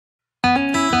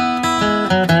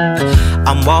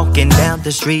I'm walking down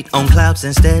the street on clouds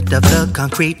instead of the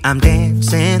concrete I'm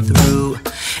dancing through.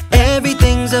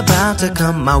 Everything's about to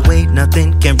come my way.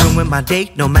 Nothing can ruin my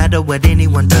day, no matter what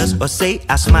anyone does or say.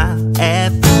 I smile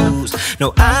at fools.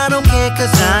 No, I don't care,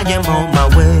 cause I am on my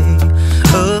way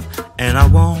up, and I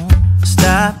won't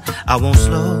stop, I won't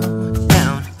slow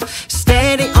down.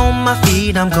 Steady on my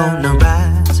feet, I'm gonna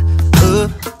rise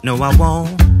up. No, I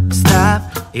won't stop,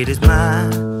 it is my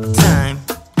time.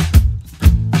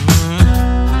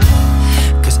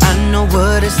 Cause I know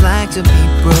what it's like to be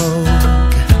broke.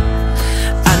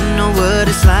 I know what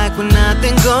it's like when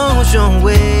nothing goes your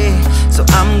way. So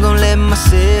I'm gonna let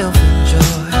myself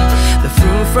enjoy the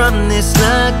fruit from this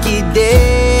lucky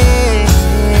day.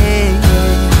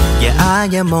 Yeah, I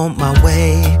am on my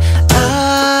way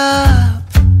up,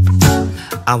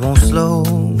 I won't slow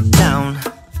down.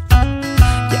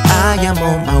 Yeah, I am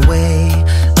on my way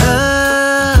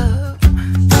up,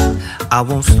 I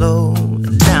won't slow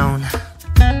down.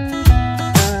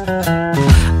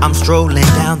 I'm strolling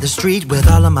down the street with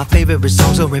all of my favorite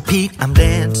songs on repeat. I'm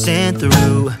dancing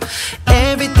through.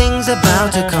 Everything's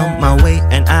about to come my way,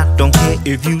 and I don't care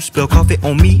if you spill coffee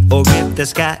on me or if the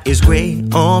sky is gray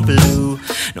or blue.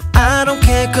 No, I don't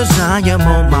care, cause I am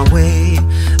on my way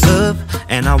up,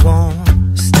 and I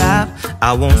won't stop,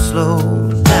 I won't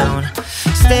slow down.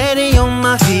 Steady on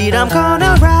my feet, I'm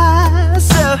gonna rise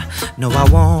up. No, I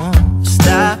won't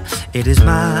stop, it is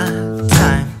my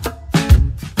time.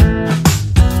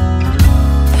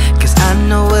 I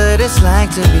know what it's like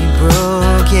to be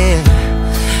broke, yeah.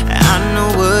 I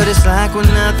know what it's like when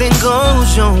nothing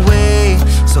goes your way.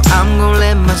 So I'm gonna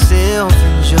let myself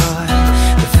enjoy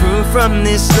the fruit from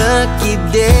this lucky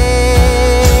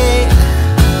day.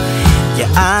 Yeah,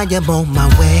 I am on my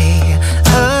way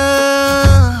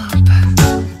up,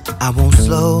 I won't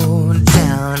slow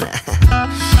down.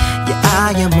 Yeah,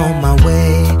 I am on my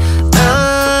way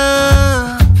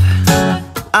up,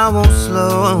 I won't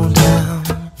slow down.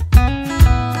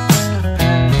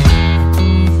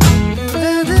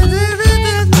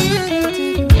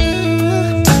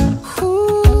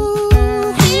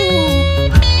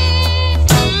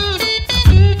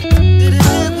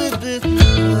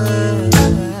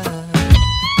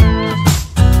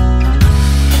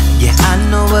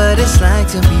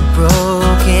 To be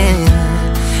broken,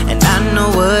 and I know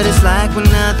what it's like when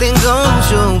nothing goes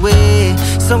your way.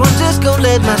 So I'm just gonna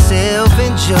let myself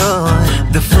enjoy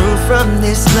the fruit from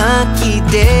this lucky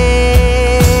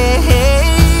day.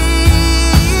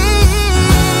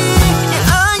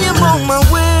 Yeah, I am on my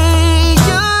way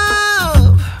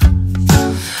up,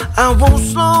 I won't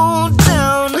slow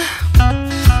down,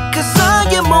 cause I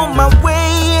am on my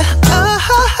way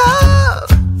up,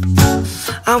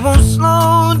 I won't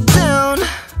slow down.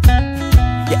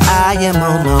 Yeah, I am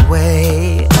on my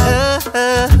way up,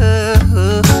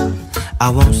 I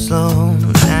won't slow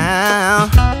down.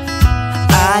 I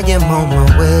am on my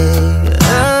way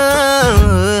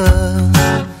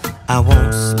up, I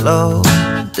won't slow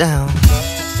down.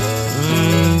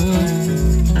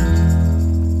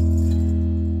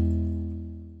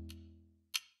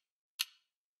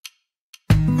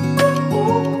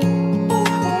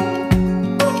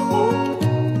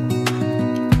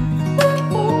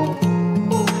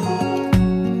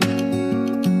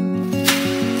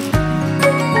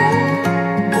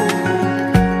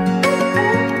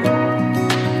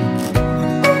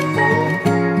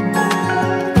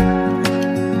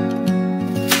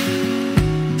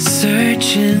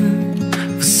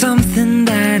 For something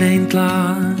that ain't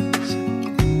lost.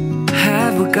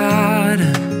 Have we got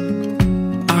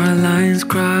our lines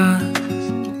crossed?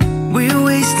 We're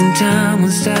wasting time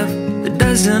on stuff that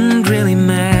doesn't really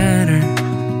matter,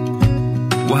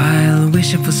 while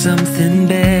wishing for something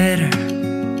better.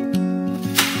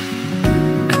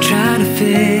 I try to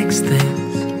fix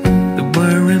things that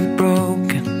weren't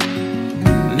broken,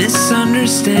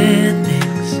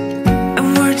 misunderstandings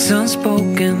and words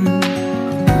unspoken.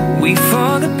 We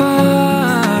fall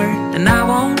apart, and I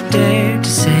won't dare to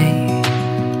say,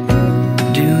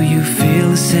 do you feel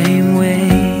the same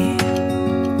way?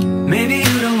 Maybe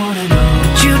you don't wanna know,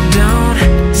 but you don't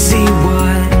see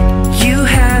what you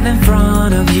have in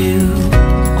front of you.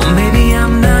 Or maybe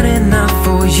I'm not enough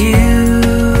for you,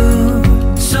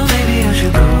 so maybe I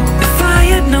should go. If I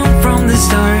had known from the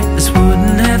start, this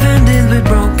wouldn't have ended with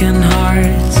broken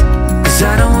hearts. Cause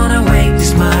I don't wanna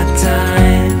waste my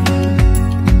time.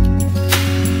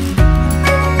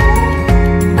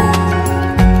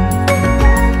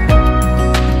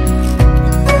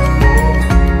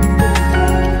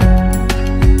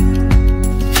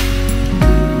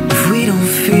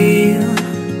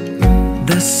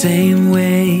 Same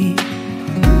way,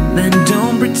 then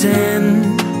don't pretend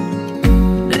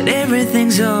that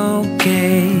everything's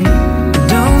okay.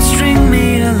 Don't string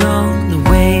me along the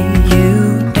way you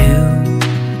do.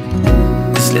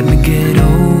 Just let me get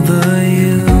over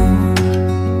you.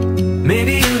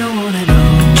 Maybe you don't wanna know.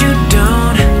 You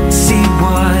don't see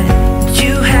what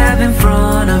you have in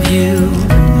front of you.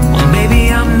 Or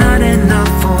maybe I'm not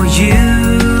enough for you.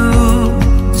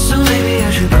 So maybe I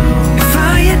should go. If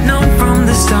I had known from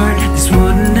the start, this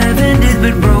wouldn't have ended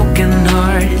with broken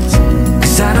hearts.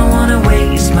 'Cause I don't wanna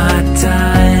waste my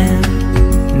time.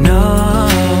 No,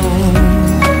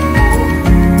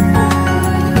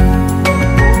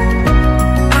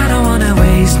 I don't wanna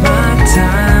waste my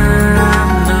time.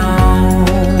 No.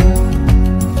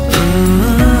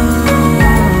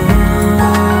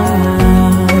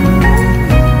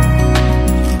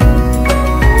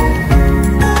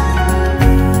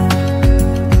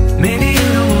 Maybe you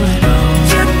don't wanna know.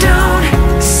 You don't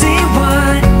see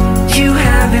what you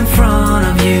have in front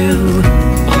of you.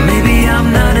 Or maybe I'm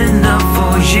not enough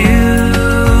for you.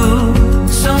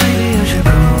 So maybe I should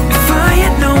go. If I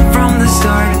had known from the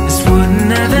start, this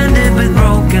wouldn't have ended with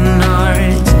broken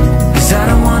hearts. 'Cause I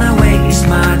don't wanna waste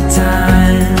my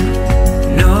time.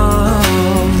 No,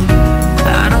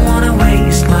 I don't wanna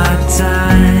waste my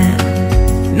time.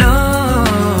 No,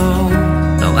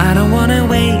 no, I don't wanna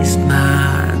waste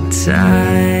my time.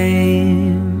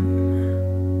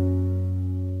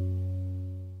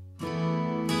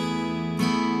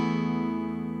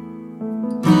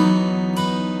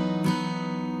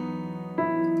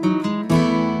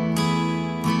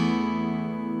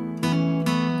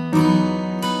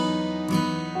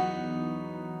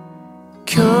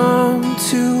 Come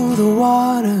to the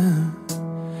water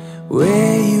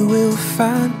where you will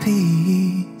find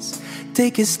peace.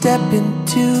 Take a step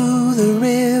into the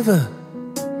river.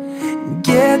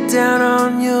 Get down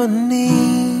on your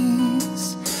knees.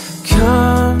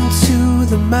 Come to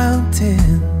the mountain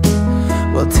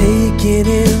while taking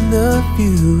in the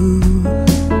view.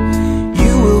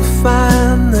 You will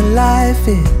find that life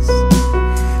is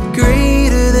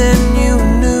greater than you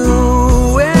knew.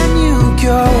 When you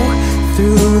go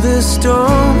through the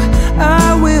storm, I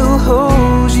will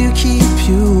hold you, keep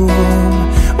you warm.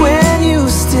 When you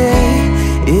stay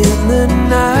in the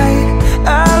night,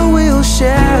 I will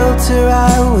shelter,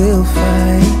 I will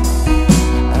fight,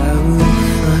 I will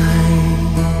fight.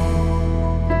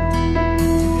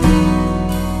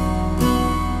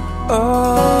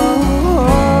 Oh,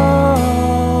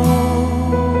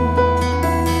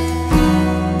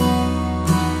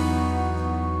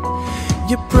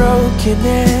 you're broken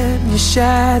and you're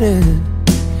shattered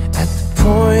at the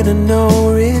point of no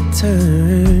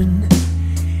return.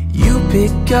 You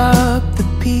pick up the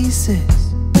pieces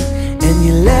and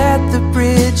you let the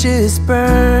bridges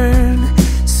burn.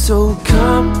 So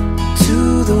come to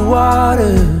the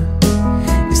water,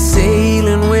 you're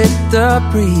sailing with the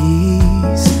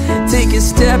breeze. Take a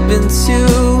step into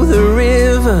the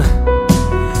river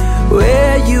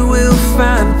where you will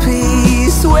find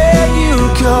peace. Where you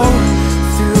go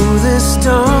through the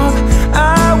storm,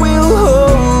 I will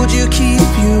hold you, keep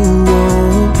you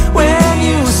warm. When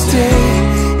you stay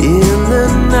in the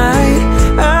night,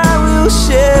 I will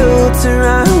shelter,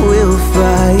 I will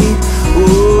fight.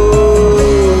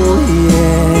 Oh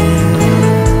yeah,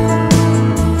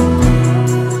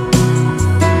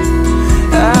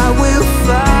 I will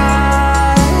fight.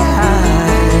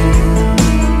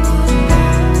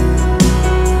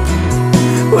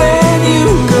 When you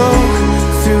go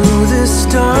through the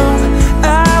storm,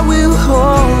 I will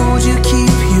hold you,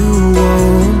 keep you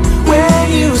warm. When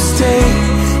you stay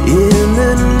in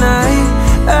the night,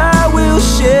 I will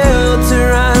shelter,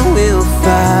 I will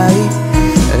fight,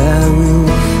 I will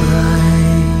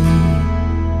fight.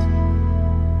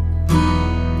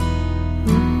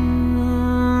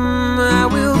 I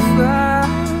will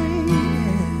fight.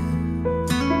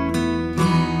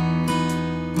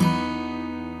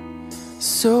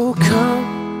 So come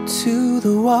to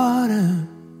the water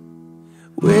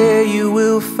where you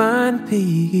will find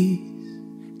peace.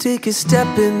 Take a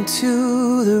step into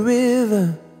the river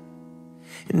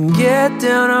and get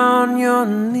down on your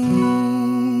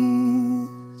knees.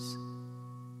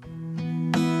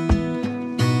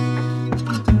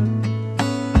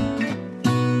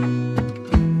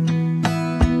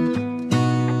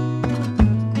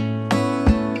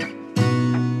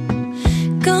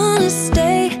 Gonna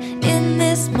stay in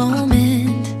this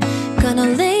moment. Gonna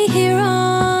lay here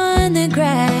on the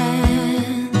grass.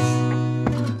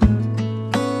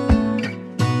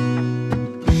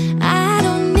 I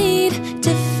don't need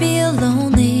to feel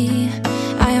lonely.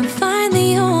 I am fine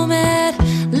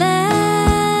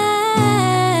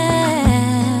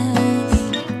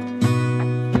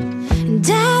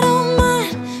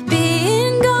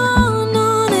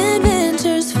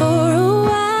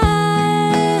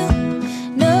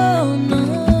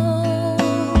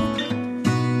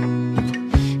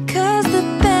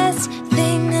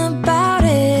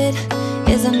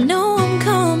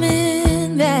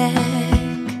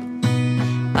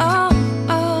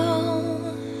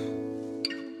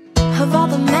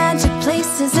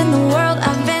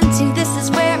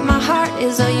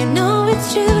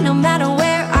it's true. No matter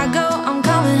where I go, I'm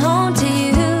coming home to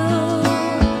you.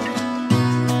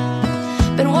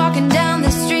 Been walking down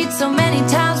the street so many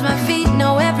times, my feet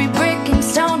know every brick and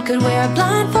stone. Could wear a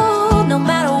blindfold. No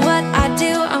matter what I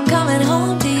do, I'm coming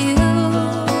home to you.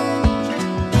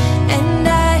 And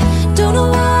I don't know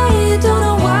why, don't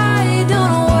know why, don't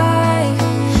know why,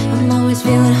 I'm always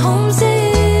feeling homesick.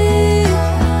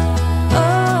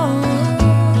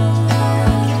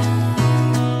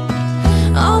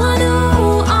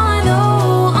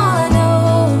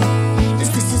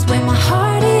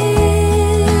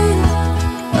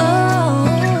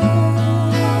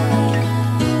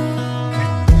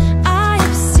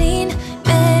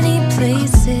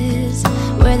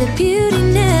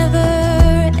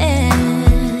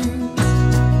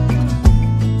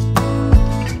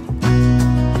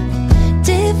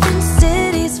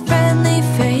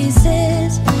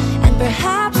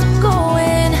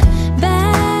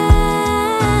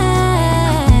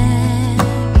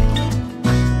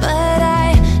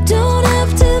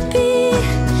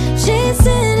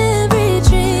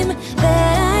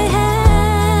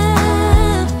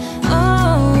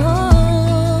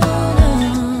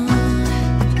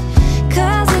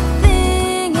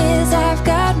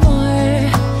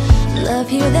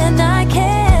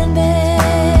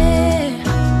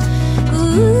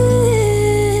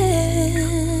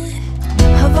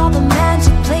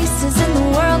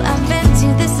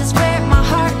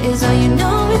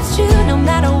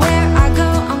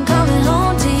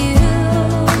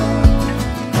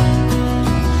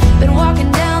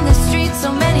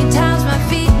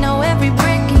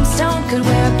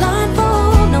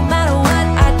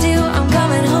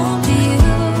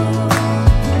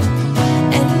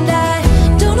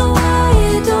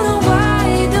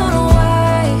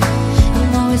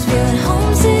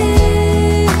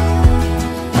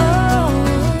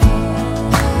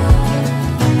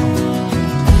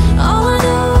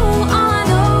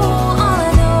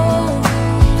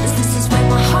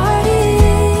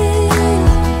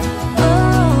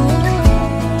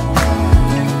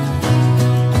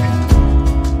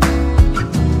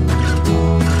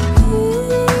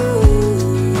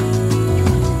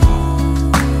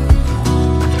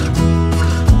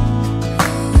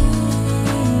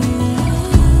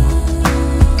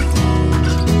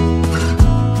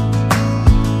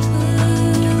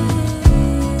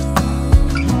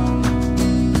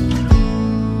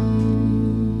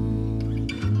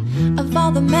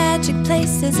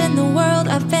 In the world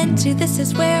I've been to, this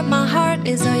is where my heart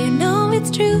is. Oh, you know it's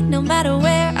true. No matter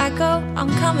where I go, I'm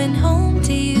coming home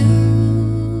to you.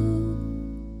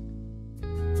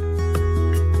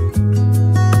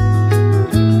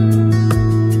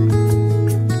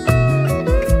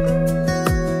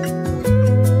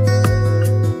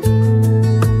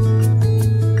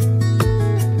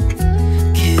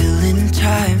 Killing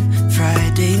time,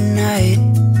 Friday night.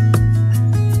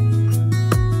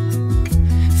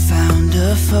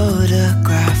 A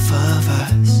photograph of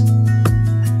us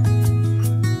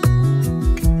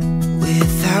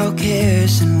without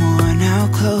cares and worn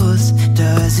out clothes.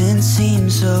 Doesn't seem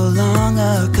so long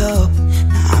ago.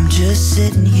 Now I'm just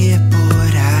sitting here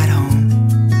bored at home,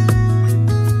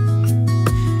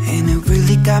 and it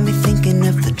really got me thinking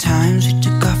of the times we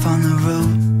took off on the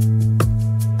road.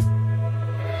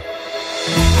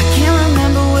 I can't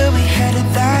remember where we headed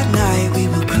that night. We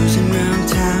were cruising around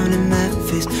town in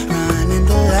Memphis, running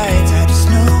the lights. I just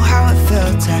know how it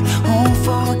felt. I won't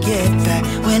forget that.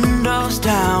 Windows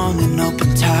down and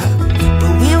open top.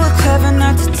 But we were clever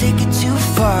not to take it too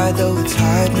far, though it's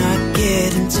hard not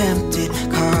getting tempted.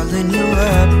 Calling you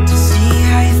up to see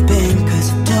how you've been, 'cause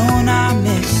don't I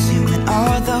miss you and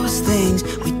all those things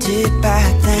we did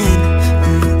back then.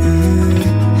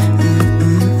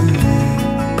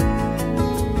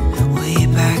 Way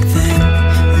back then.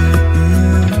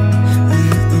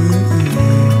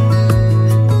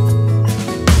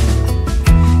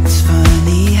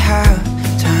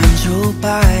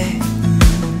 By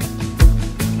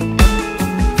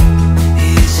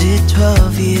is it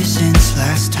 12 years since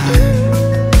last time?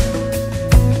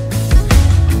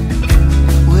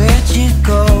 Where'd you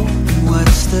go and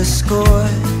what's the score?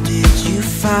 Did you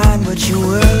find what you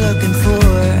were looking for?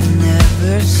 I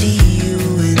never see you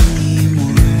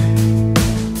anymore.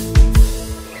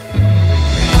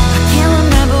 I can't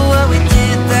remember what we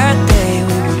did that day.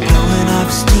 We were blowing off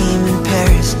steam in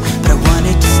Paris, but I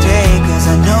wanted to stay 'cause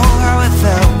I know how it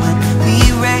felt when we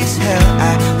raised hell.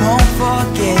 I won't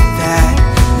forget that.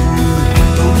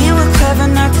 But we were clever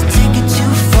not to take it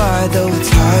too far, though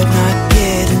it's hard not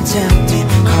getting tempted.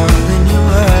 Calling you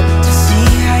up to see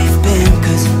how you've been,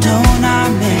 'cause don't I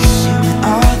miss you and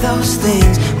all those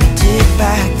things we did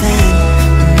back then.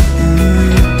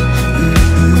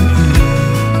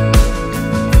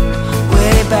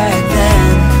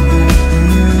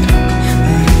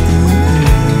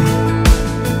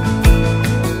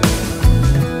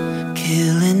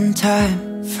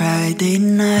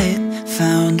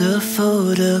 found a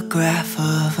photograph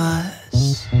of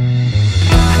us. I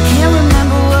can't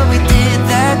remember what we did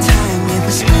that time. We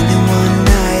were spending one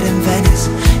night in Venice.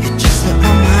 It just slipped my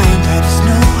mind. I just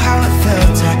know how it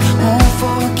felt. I won't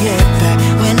forget that.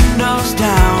 Windows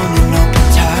down and open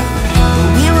top.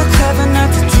 But we were clever not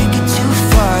to take it too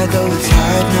far. Though it's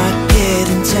hard not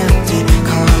getting tempted.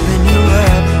 Calling you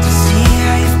up to see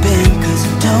how you've been. Cause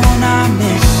don't I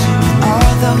miss you and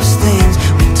all those things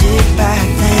we did back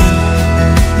then.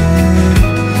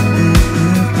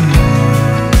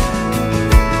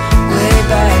 Way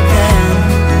back then.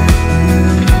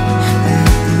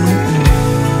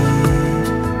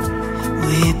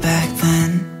 Way back then.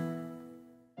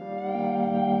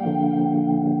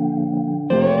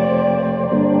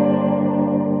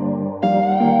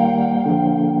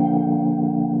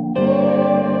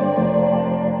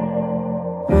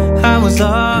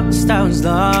 I was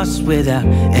lost without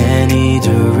any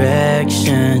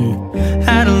direction.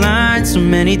 Had a line so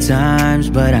many times,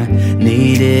 but I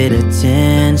needed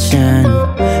attention.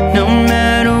 No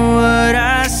matter what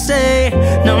I say,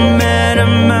 no matter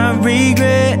my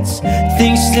regrets,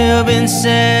 things still been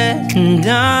said and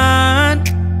done.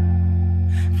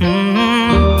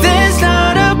 There's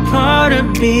not a part of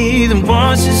me that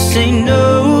wants to say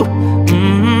no.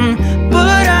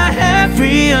 But I have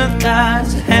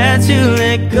realized I had to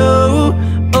let go.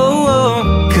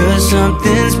 Cause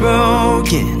something's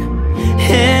broken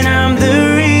and I'm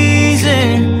the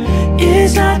reason.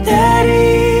 It's not that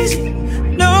easy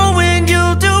knowing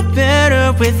you'll do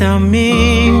better without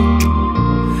me.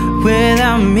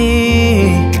 Without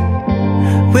me.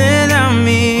 Without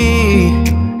me.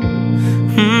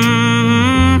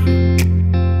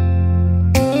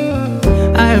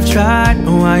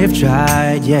 I have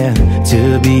tried, yeah,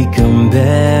 to become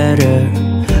better.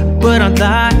 But I'd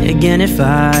lie again if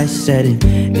I said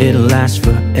it'll last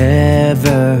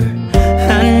forever.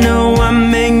 I know I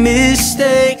make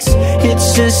mistakes,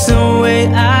 it's just the way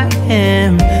I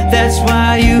am. That's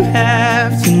why you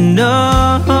have to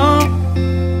know,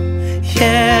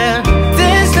 yeah.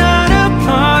 There's not a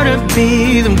part of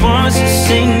me that wants to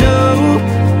say no.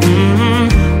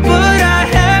 But I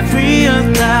have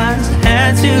realized I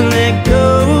had to let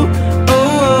go.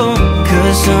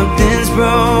 Cause something's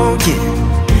broken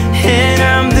and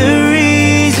I'm the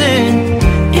reason.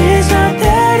 It's not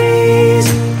that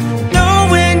easy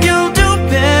knowing you'll do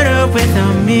better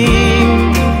without me.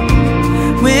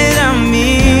 Without me.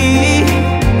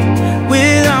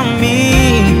 Without me.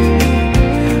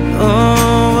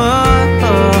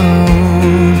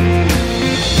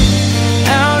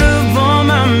 Out of all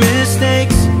my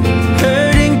mistakes,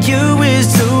 hurting you is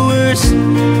the worst.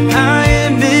 I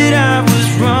admit I was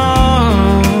wrong.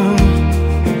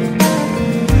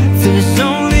 There's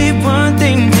only one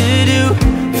thing to do,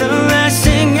 the last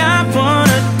thing I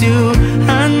wanna do.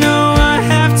 I know I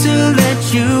have to let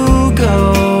you go.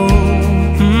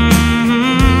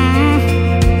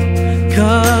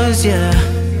 Cause yeah,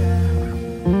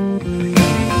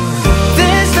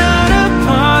 there's not a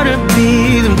part of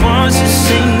me that wants to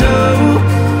say no.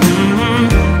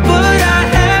 But I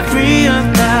have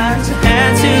realized I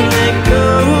had to let go.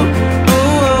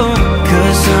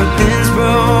 Cause something's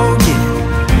broken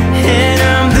and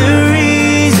I'm the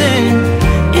reason.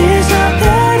 It's not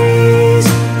that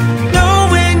easy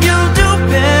knowing you'll do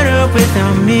better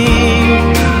without me.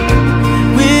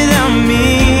 Without me.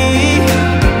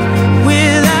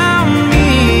 Without me.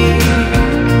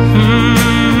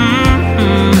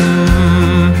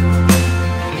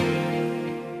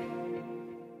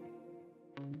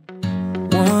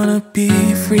 Wanna be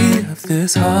free of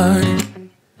this heart,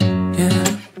 yeah.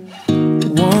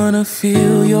 Wanna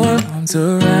feel your arms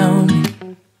around me.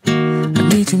 I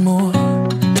need you more,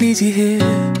 need you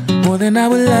here, more than I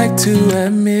would like to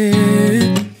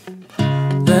admit.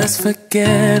 Let's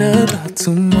forget about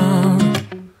tomorrow,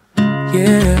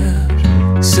 yeah.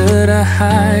 Should I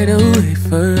hide away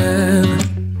forever?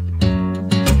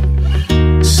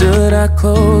 Should I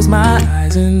close my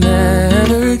eyes and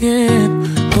never again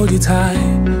hold you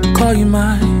tight, call you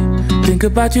mine, think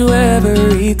about you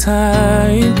every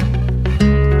time?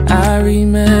 I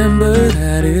remember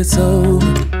that it's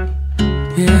over,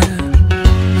 yeah.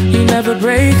 You never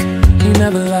break, you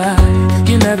never lie,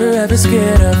 you never ever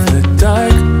scared of the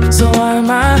dark. So why am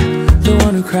I the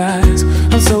one who cries?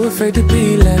 I'm so afraid to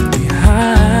be left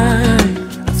behind.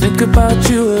 I think about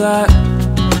you a lot,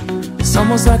 it's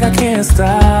almost like I can't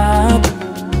stop,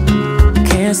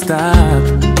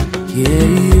 yeah,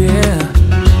 yeah.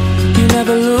 You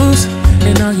never lose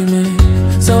an argument,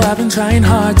 so I've been trying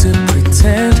hard to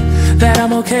pretend that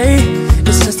I'm okay.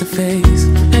 It's just a phase,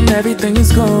 and everything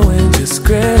is going just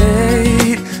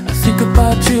great. I think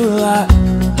about you a lot,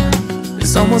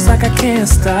 It's almost like I can't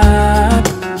stop.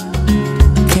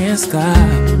 Can't stop.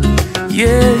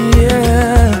 Yeah,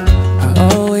 yeah.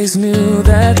 I always knew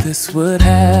that this would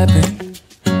happen.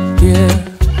 Yeah.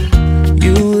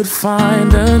 You would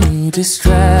find a new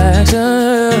distraction.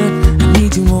 I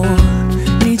need you more,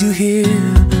 need you here,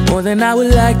 more than I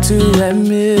would like to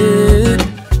admit.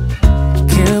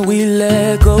 Can we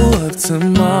let go of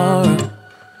tomorrow?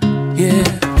 Yeah.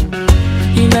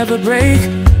 You never break,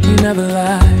 you never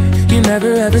lie, you're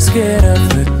never ever scared of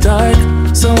the dark.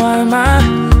 So why am I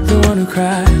the one who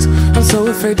cries? I'm so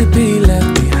afraid to be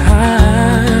left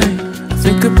behind. I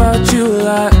think about you a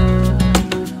lot.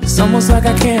 It's almost like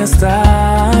I can't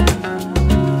stop.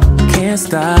 Can't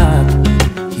stop.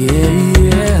 Yeah,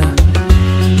 yeah.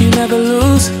 You never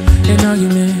lose an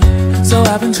argument, so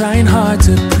I've been trying hard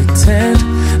to pretend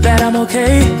that I'm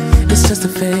okay. It's just a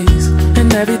phase,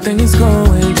 and everything is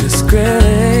going just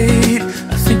great.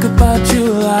 I think about you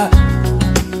a lot.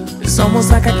 It's almost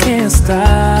like I can't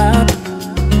stop.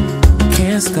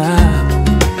 Can't stop.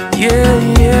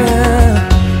 Yeah, yeah.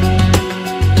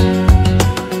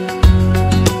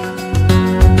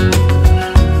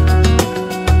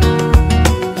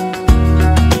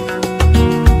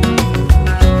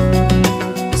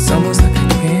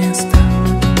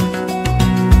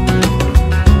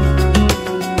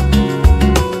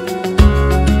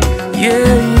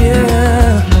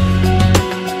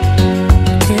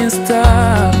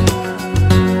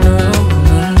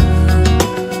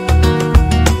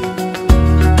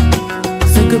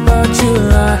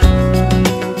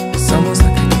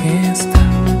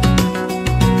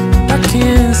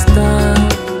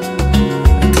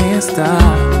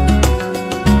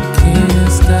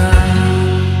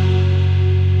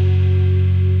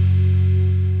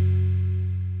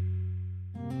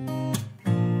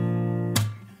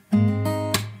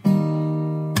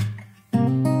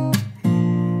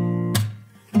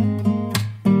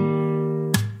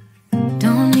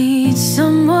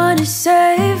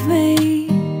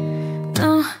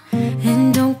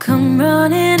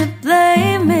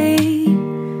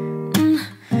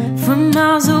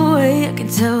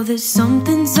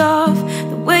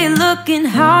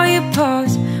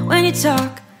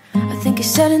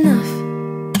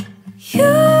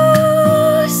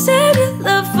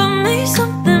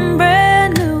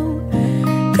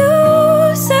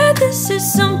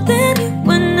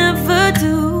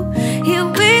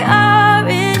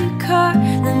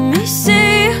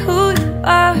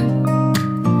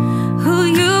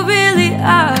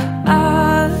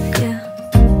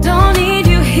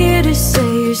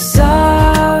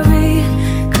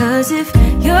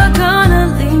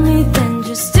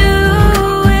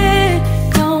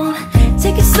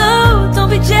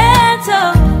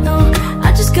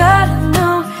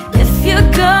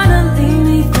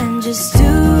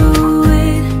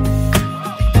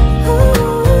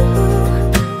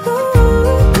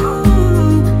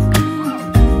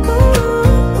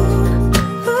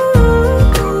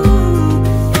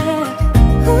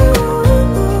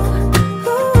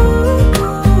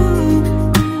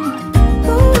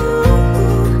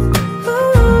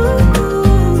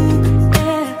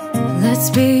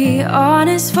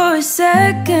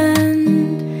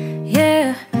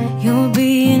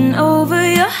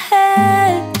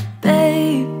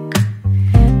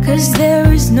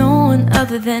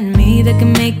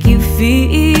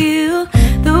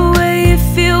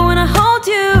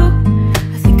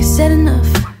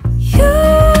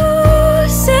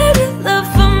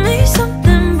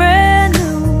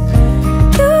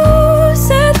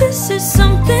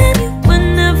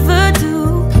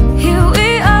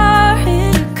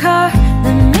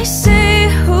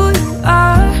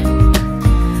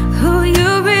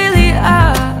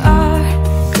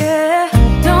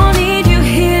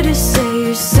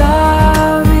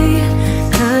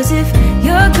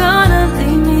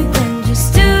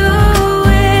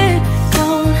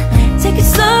 Take it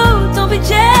slow.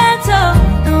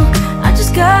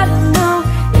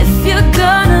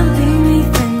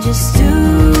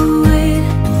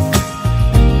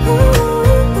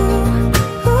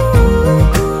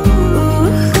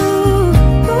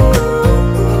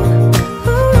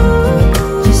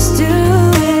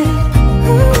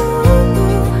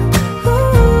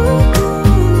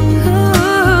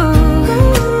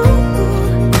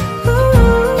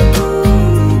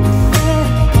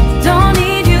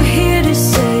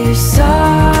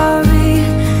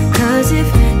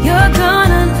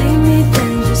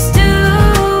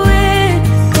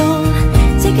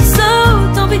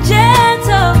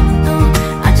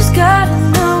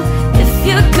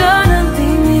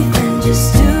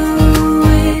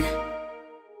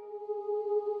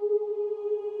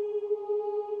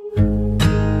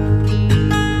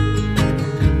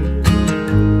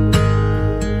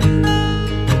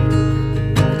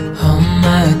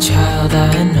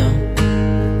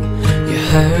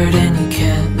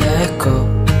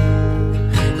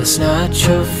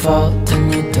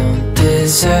 don't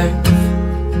deserve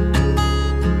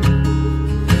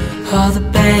all the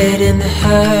bad and the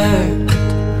hurt.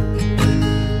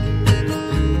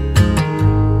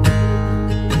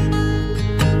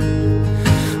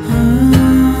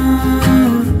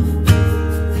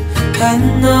 I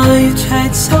know you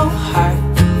tried so hard.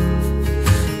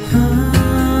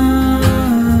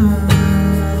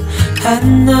 I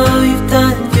know you've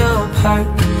done your part.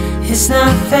 It's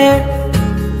not fair.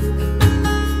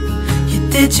 You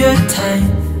did your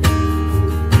time.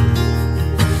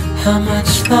 How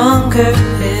much longer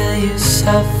will you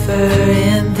suffer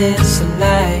in this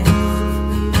life?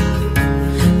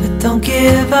 But don't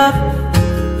give up.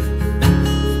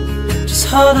 Just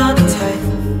hold on tight.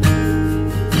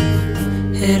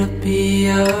 It'll be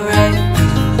alright.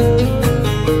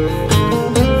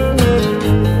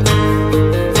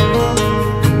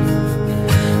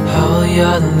 All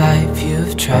your life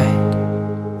you've tried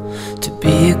to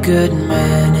be a good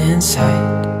man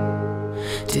inside.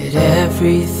 Did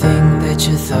everything that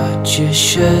you thought you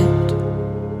should.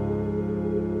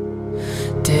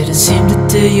 Didn't seem to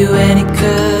do you any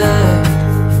good.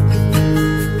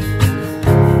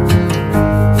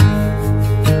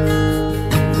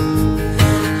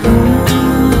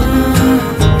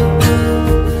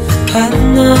 I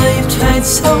know you've tried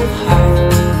so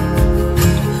hard.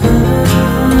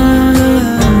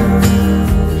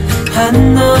 I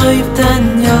know you've done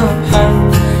your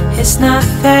part. It's not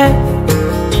fair.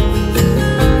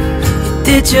 You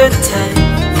did your time.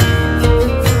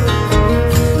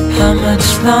 How much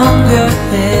longer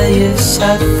will you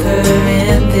suffer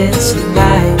in this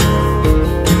life?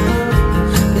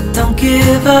 But don't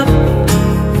give up.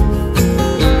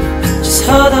 Just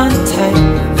hold on tight.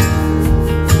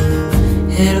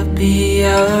 It'll be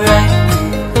alright.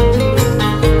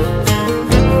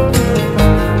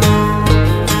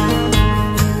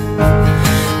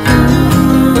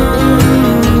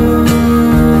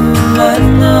 I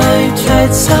know you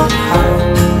tried so hard.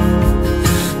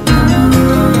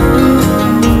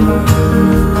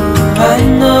 I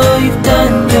know you've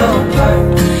done your part.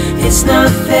 It's not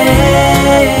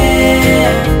fair.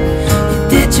 You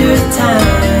did your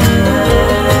time.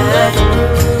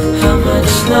 How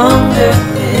much longer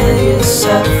will you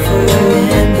suffer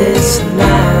in this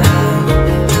life?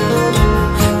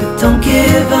 But don't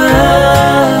give up.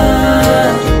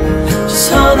 Just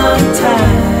hold on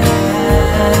tight.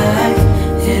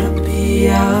 It'll be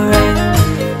alright.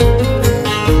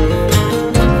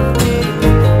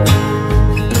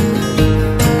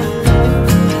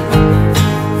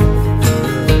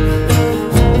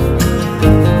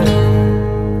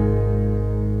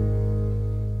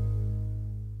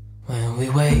 When we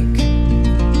wake,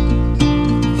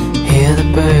 hear the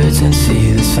birds and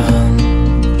see the sun.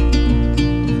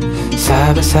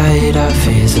 Side by side our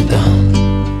fears are done.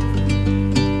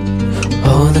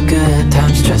 Oh, the good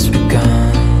times just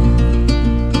begun.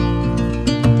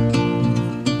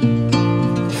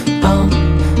 Oh,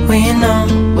 we know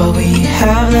what we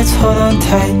have, let's hold on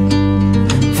tight.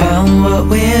 Found what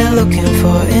we're looking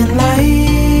for in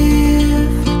life.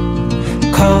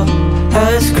 Call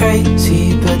us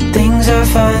crazy, but things are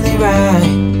finally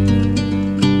right.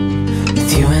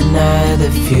 With you and I,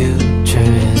 the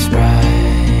future is bright.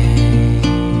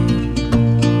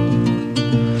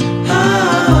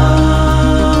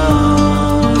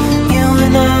 You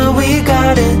and I, we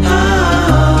got it.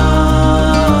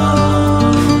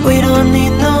 We don't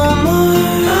need no more.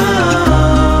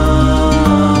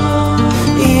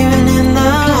 Even in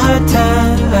the hard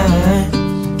times,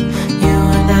 you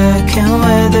and I can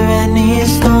weather any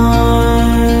storm.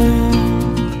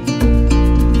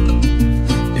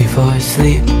 Before I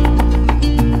sleep,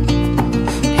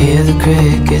 hear the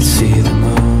crickets, see the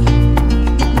moon.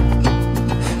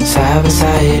 Side by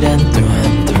side and through.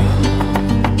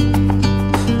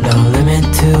 No limit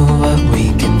to what we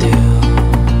can do.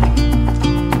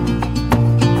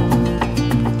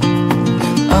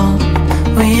 Oh,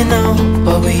 we know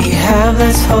what we have,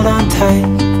 let's hold on tight.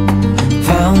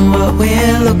 Found what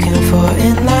we're looking for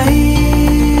in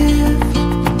life.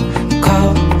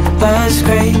 Call us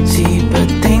crazy, but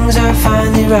things are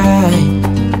finally right.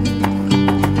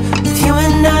 With you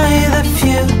and I, the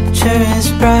future is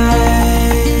bright.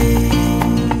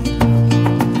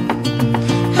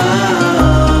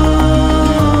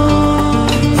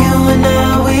 You and I,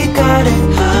 we got it.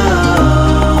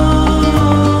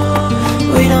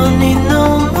 We don't need no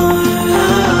more.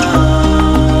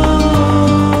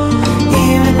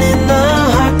 Even in the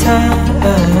hard times,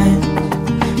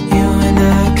 you and I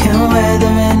can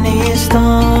weather any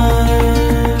storm.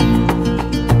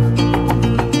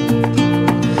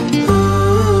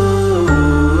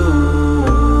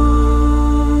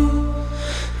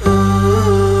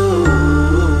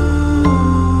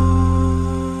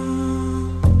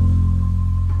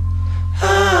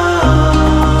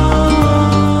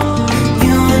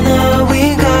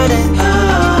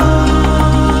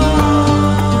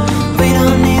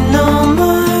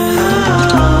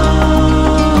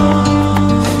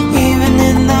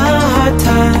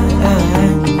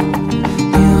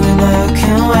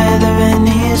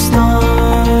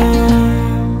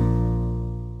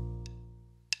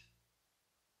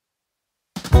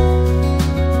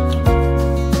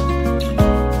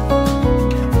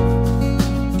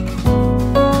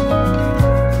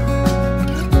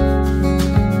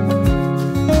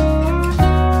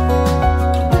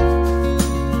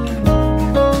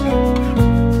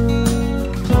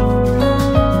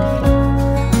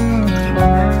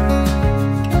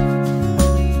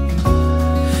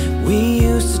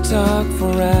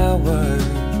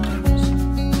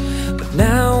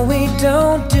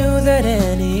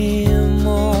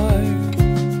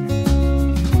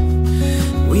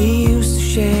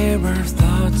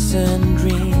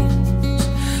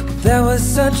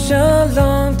 such a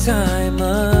long time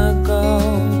ago.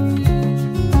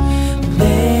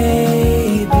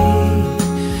 Maybe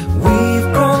we've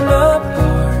grown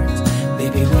apart.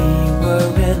 Maybe we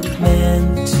weren't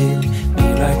meant to be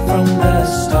right from the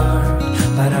start.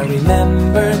 But I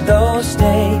remember those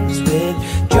days with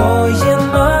joy in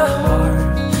my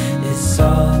heart. It's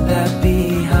all that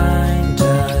behind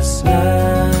us now.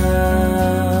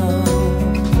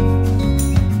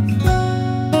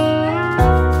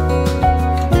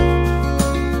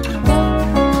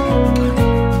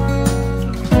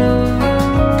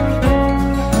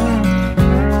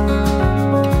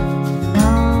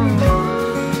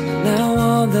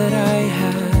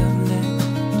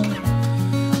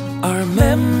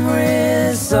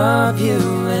 Of you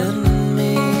and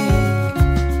me.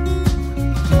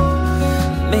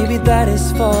 Maybe that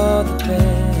is for the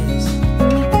best,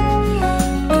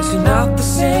 'cause you're not the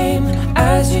same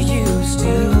as you used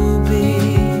to be.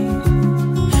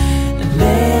 And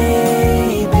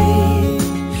maybe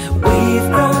we've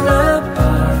grown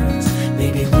apart.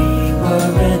 Maybe we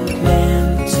weren't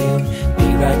meant to be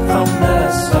right from the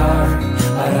start.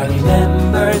 But I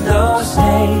remember those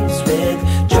days with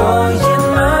joy in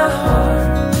my heart.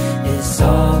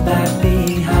 All that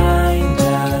behind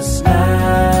us now.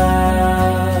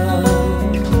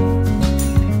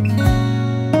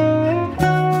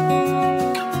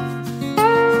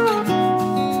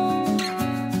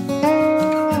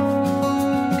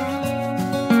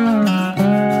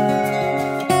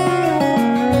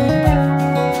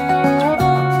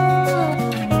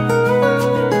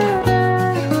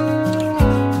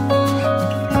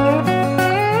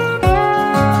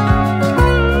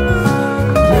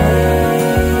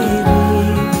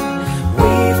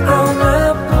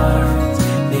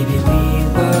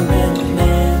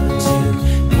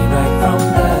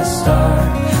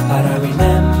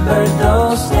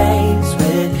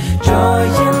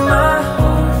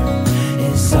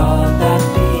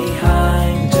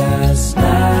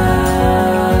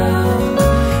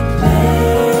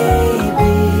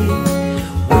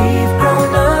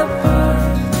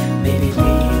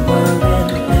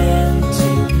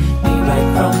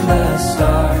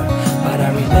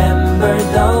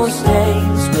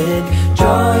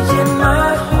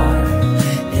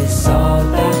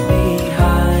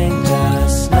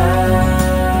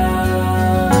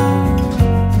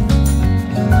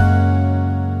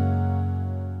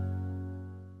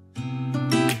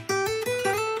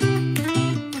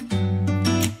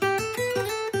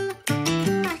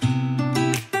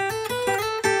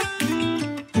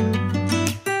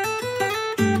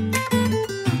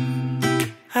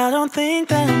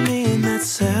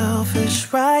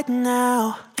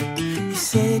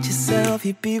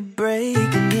 You'd be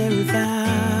breaking every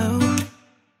vow.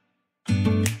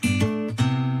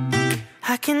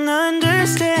 I can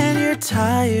understand you're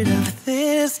tired of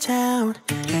this town,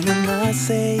 and I'm not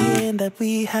saying that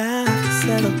we have to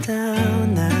settle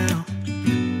down now.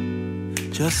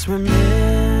 Just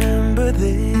remember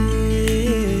this: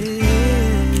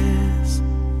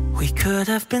 we could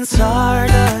have been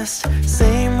stardust,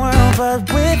 same world but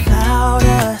without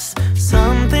us.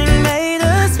 Something made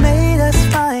us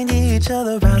find each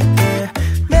other out there,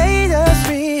 made us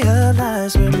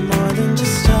realize we're more than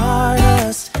just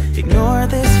stardust. Ignore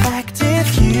this fact if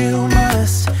you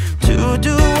must, to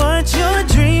do what your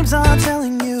dreams are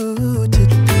telling you to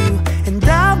do. And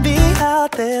I'll be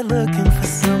out there looking for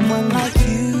someone like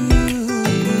you.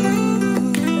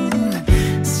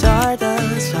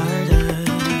 Stardust,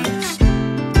 stardust.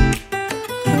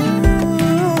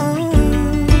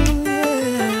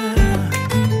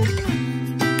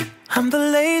 I'm the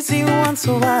lazy one,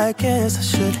 so I guess I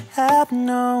should have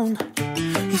known.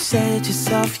 You said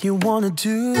yourself you wanna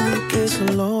do this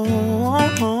alone.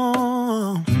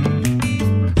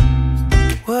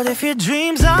 What if your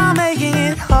dreams are making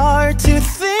it hard to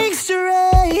think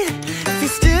straight? If you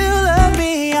still love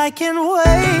me, I can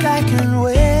wait, I can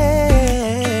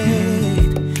wait.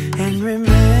 And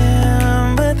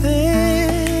remember this: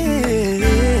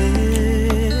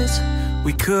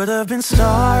 we could have been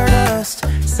stardust,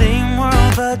 same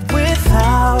world but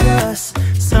without us.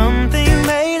 Something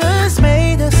made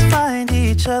us find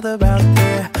each other out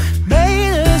there,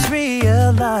 made us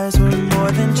realize we're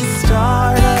more than just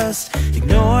stardust.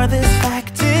 Ignore this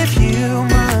fact if you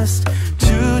must,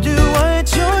 to do what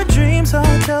your dreams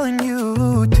are telling you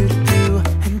to do.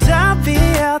 And I'll be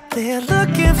out there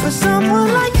looking for someone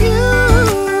like you.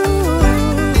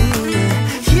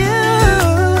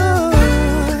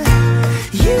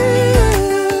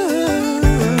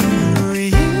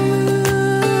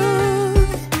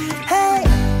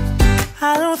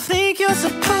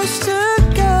 Supposed to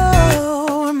go,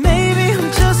 or maybe I'm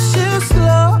just too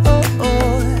slow.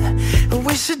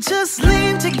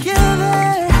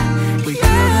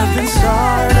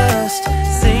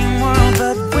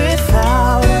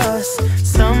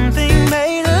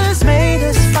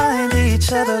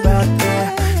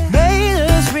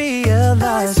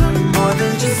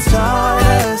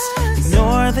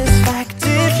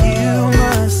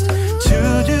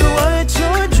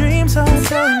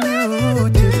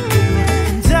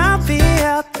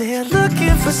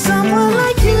 Someone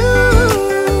like you.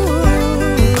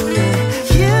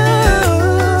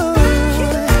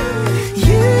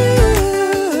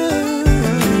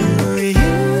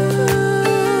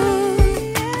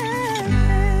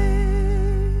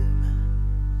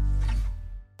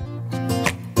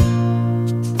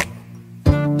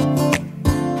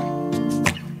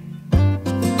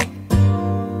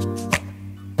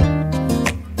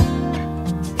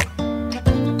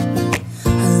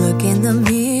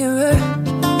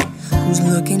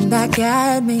 Back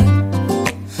at me,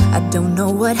 I don't know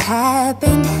what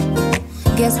happened.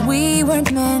 Guess we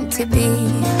weren't meant to be.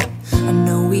 I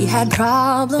know we had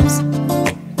problems,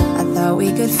 I thought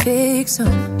we could fix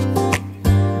them,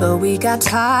 but we got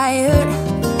tired.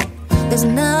 There's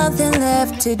nothing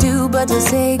left to do but to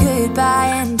say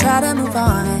goodbye and try to move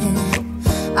on.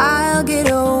 I'll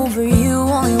get over you,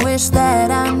 only wish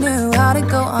that I knew how to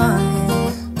go on.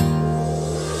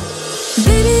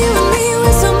 Baby, you and me,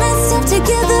 we're so messed up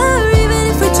together. Even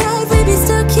if we tried, we'd be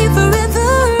stuck here forever.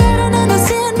 I don't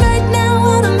understand right now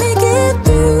how to make it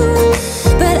through,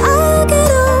 but I'll get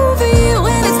over you,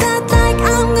 and it's not like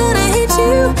I'm gonna hate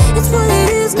you. It's what it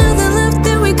is, nothing left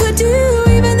that we could do.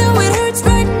 Even though it hurts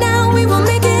right now, we will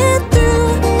make it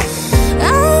through.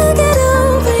 I'll get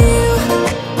over you.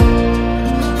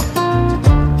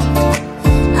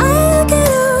 I'll get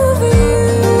over you.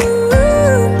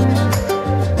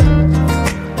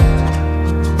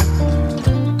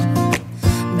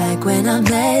 When I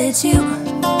met you,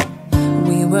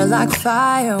 we were like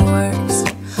fireworks.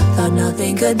 Thought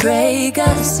nothing could break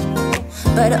us,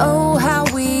 but oh how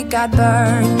we got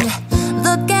burned.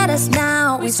 Look at us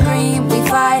now, we scream, we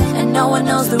fight, and no one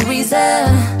knows the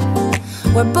reason.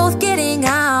 We're both getting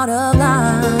out of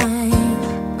line.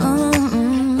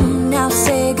 Now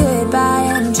say goodbye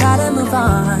and try to move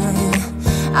on.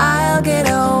 I'll get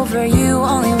over you,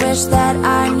 only wish that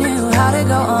I knew how to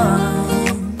go on.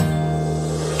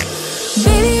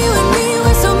 Baby, you and me,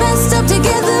 we're so messed up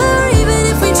together. Even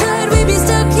if we tried, we'd be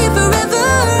stuck here forever.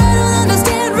 I don't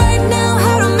understand right now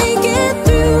how to make it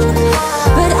through,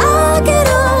 but I'll get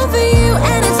over you,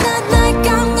 and it's not like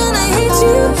I'm gonna hate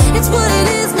you. It's what it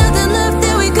is, nothing left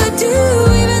that we could do.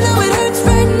 Even though it hurts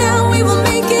right now, we will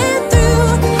make it through.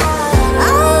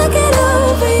 I'll get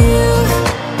over you.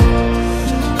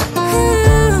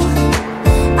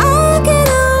 I'll get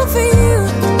over you.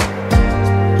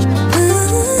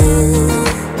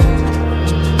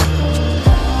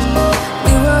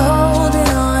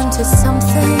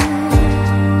 Something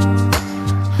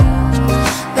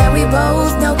that we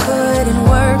both know couldn't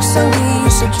work, so we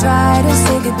should try to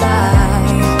say goodbye.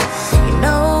 You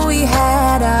know we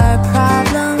had our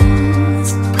problems,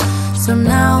 so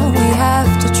now we have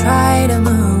to try to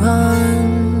move on.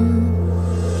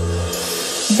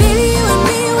 Baby, you and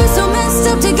me, we're so messed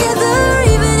up together.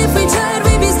 Even if we tried,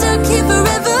 we'd be stuck here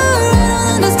forever. I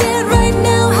don't understand right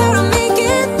now how to make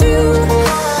it through,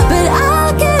 but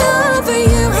I'll get over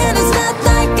you, and it's not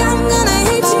like I'm gonna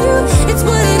hate you. It's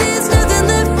what it is, nothing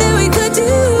left that we could do.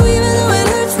 Even though it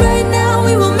hurts right now,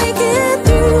 we will make it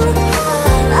through.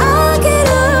 I'll get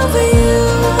over you.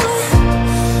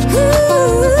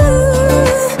 Ooh,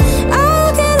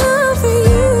 I'll get over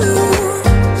you.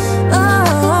 Oh,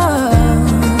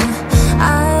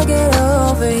 I'll get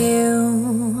over you.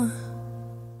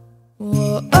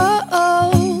 Whoa, oh,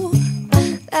 oh,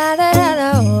 da da da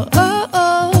da, oh,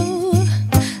 oh,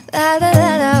 da da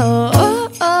da da, oh,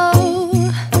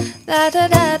 oh, da da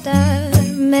da da,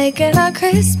 making our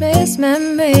Christmas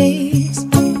memories.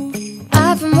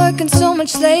 I've been working so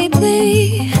much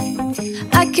lately,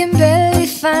 I can barely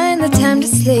find the time to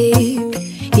sleep.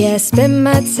 Yeah, I spend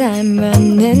my time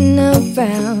running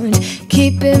around,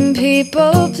 keeping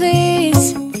people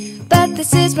pleased. But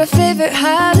this is my favorite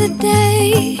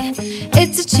holiday.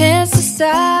 It's a chance to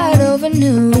start over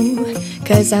new,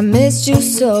 'cause I missed you,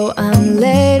 so I'm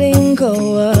letting go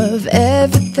of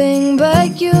everything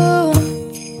but you.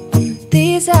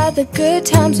 These are the good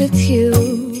times with you.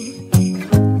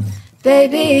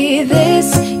 Baby,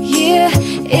 this year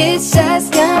it's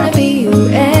just gonna be you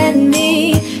and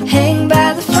me. Hang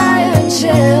by the fire and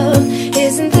chill.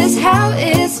 Isn't this how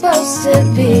it's supposed to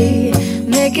be?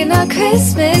 Making our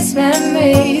Christmas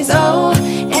memories. Oh,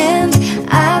 and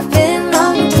I've been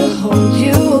longing to hold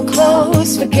you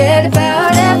close. Forget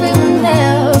about everyone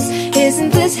else.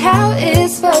 Isn't this how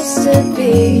it's supposed to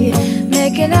be?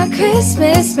 Making our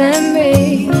Christmas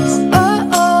memories. Oh,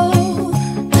 oh,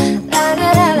 la da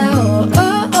da da,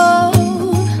 oh, oh,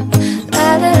 la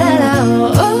da da da,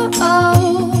 oh, oh,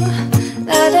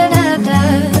 la da da da.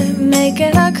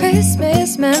 Making our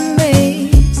Christmas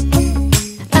memories.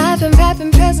 I've been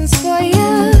wrapping presents for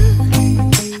you.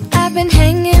 I've I've been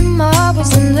hanging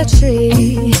marbles in the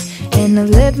tree, and I've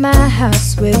lit my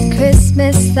house with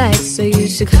Christmas lights. So you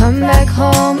should come back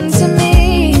home to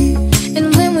me.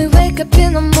 And when we wake up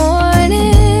in the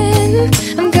morning,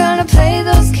 I'm gonna play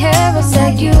those carols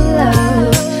that you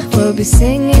love. We'll be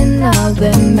singing all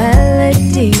the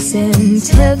melodies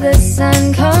until the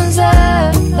sun comes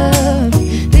up.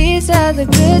 These are the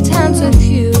good times with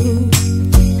you.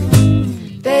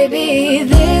 Baby,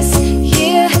 this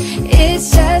year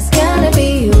it's just gonna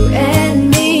be you and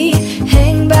me.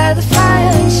 Hang by the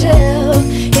fire and chill.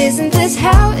 Isn't this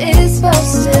how it's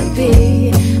supposed to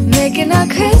be? Making our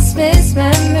Christmas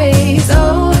memories.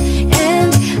 Oh,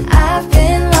 and I've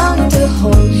been longing to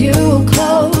hold you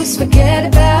close. Forget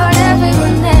about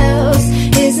everyone else.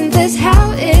 Isn't this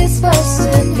how it's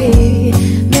supposed to be?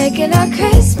 Making our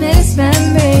Christmas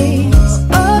memories.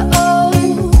 Oh, oh.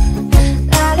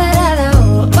 La da da da.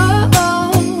 Oh, oh.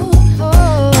 Oh,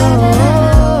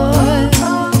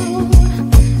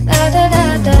 la da da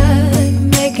da.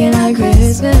 Making our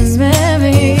Christmas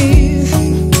memories.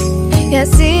 Yes,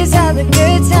 these are the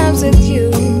good times with you.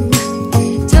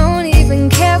 Don't even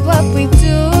care what we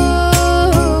do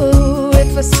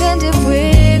if I spend it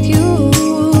with you.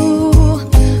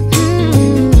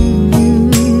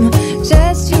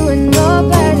 Just you and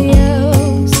nobody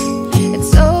else. It's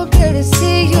so good to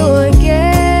see you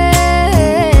again.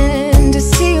 To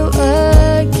see you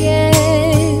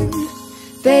again.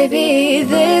 Baby,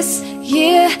 this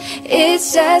year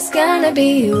it's just gonna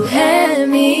be you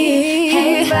and me.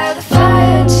 Hang by the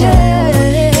fire, chill.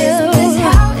 Isn't this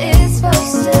how it's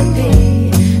supposed to be?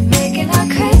 Making our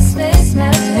Christmas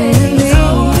memories. Oh,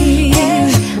 yeah.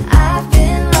 I've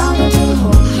been longing to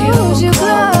hold you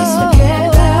close. Forget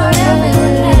about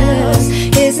everyone else.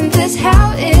 Isn't this how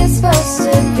it's supposed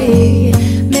to be?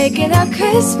 Making our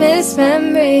Christmas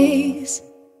memories.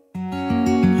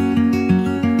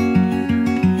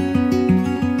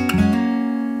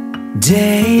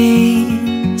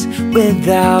 Days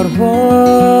without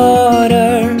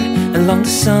water along the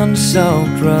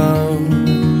sun-soaked road.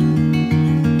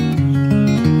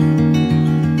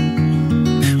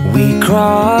 We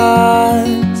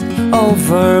crossed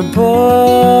over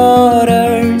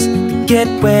borders to get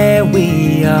where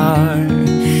we are,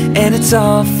 and it's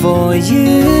all for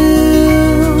you.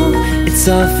 It's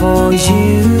all for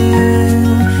you.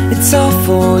 It's all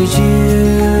for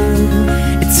you.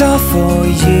 It's all for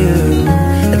you.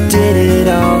 I did it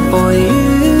all for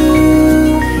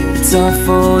you. It's all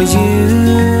for you.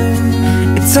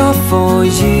 It's all for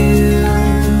you.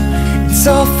 It's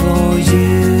all for you.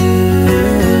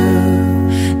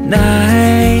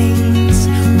 Nights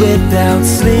without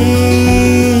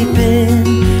sleeping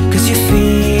 'cause you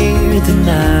fear the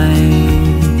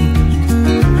night.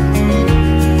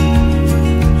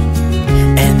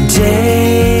 And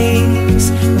days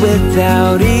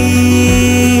without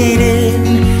eating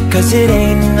 'cause it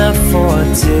ain't enough for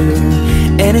two.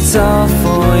 And it's all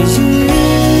for you.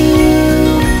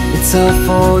 It's all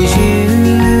for you.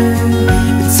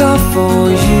 It's all for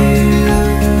you.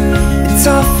 It's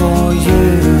all for you.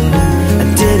 I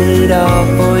did it all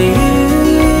for you.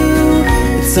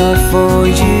 It's all for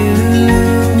you.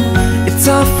 It's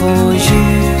all for you.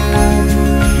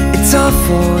 It's all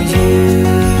for you.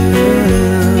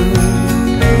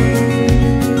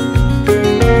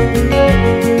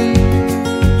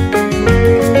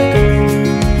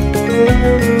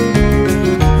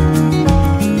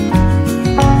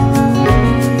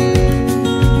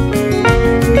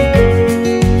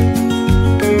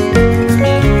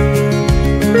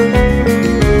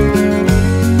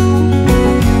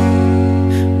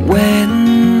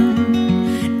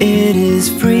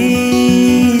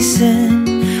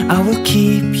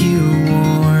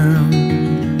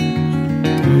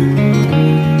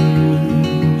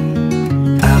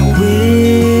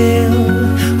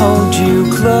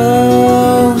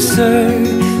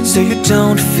 So you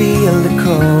don't feel the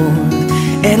cold.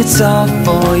 And it's all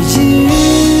for you.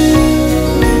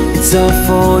 It's all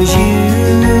for you.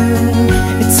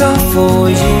 It's all for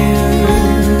you.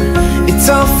 It's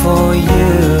all for you.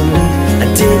 I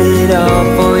did it all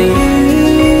for you.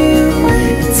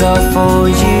 It's all for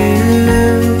you.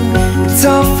 It's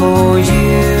all for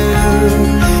you.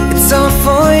 It's all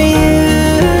for you.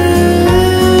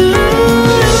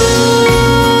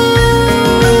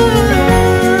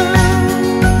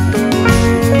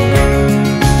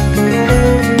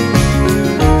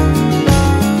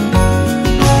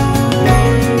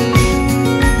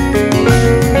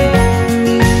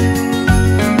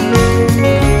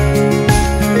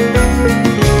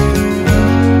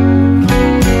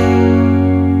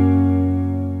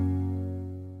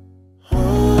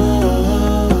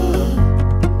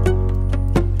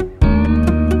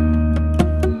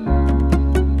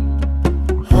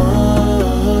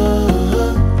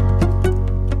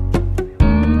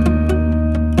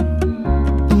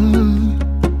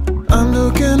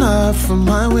 out from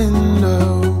my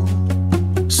window.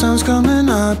 Sun's coming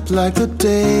up like the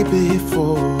day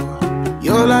before.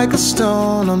 You're like a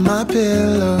stone on my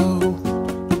pillow.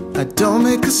 I don't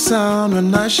make a sound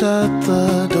when I shut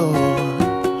the door.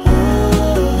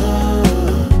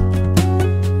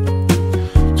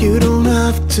 You don't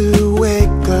have to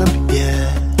wake up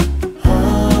yet.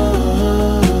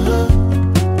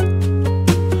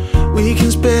 We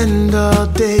can spend all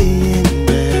day in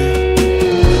bed.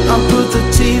 I'll put the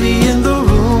TV in the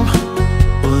room.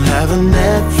 We'll have a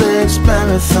Netflix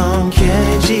marathon.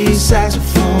 Kenny G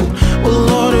saxophone. We'll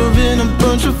order in a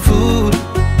bunch of food.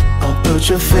 I'll put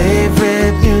your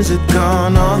favorite music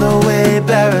on all the way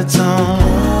baritone.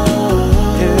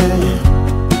 Yeah.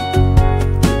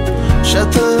 Shut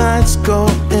the lights, go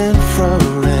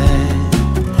infrared.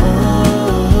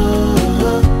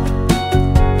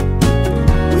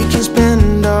 We can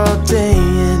spend all day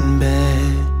in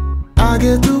bed. I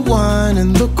get the wine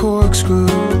and the corkscrew.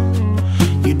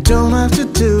 You don't have to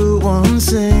do one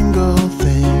single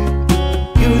thing.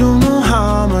 You don't know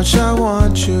how much I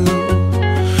want you.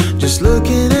 Just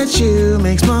looking at you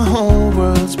makes my whole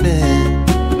world spin.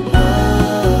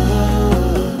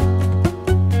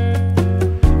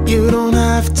 You don't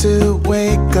have to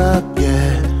wake up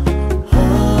yet.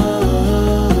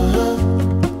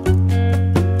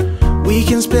 We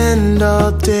can spend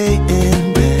all day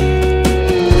in bed.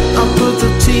 I'll put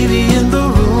the TV in the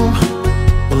room.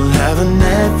 We'll have a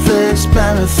Netflix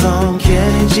marathon.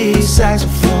 Kenny G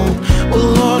saxophone.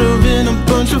 We'll order in a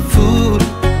bunch of food.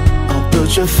 I'll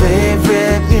put your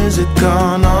favorite music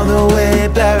on all the way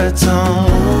baritone.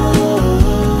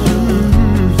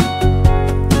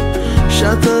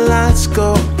 Shut the lights, go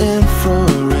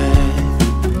infrared.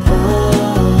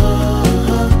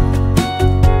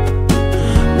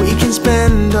 We can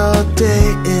spend all day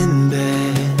in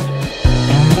bed.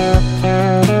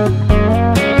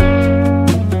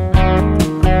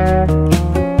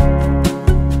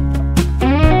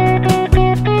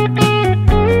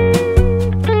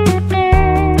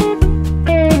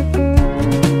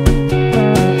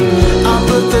 I'll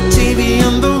put the TV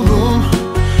in the room.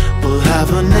 We'll have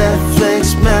a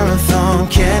Netflix marathon.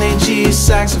 Kenny G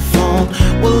saxophone.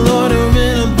 We'll order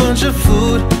in a bunch of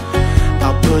food.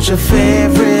 I'll put your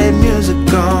favorite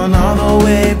music on all the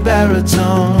way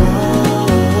baritone.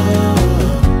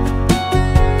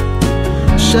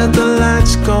 Shut the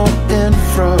lights, go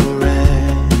infrared.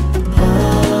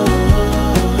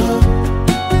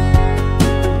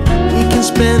 We can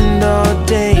spend all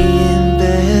day in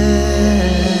bed.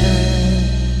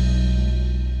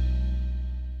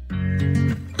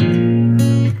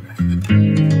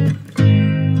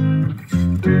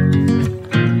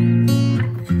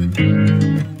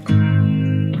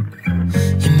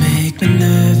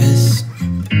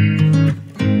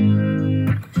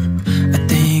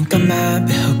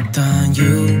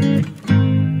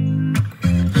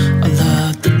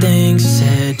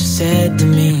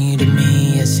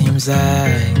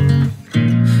 Like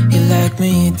you like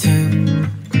me too.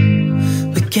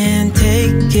 We can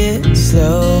take it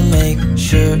slow, make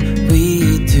sure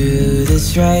we do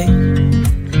this right.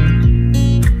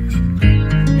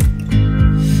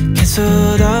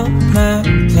 Canceled all my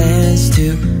plans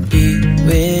to be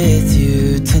with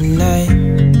you tonight.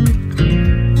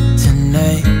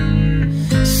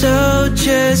 So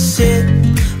just sit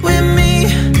with me,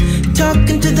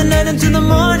 talking to the night until the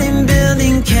morning,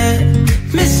 building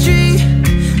chemistry.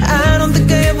 I don't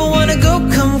think I ever wanna go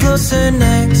come closer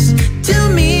next to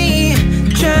me.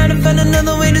 Trying to find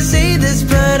another way to say this,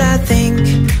 but I think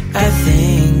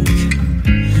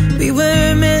we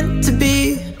were meant to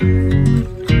be.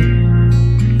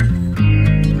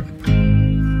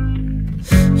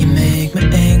 You make me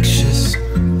anxious.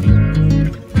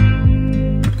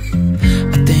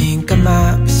 I think I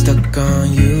might be stuck on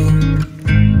you.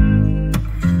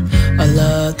 I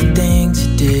love the things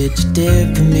you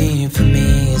did for me.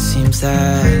 It seems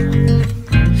like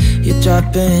you're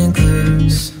dropping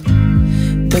clues.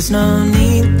 There's no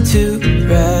need to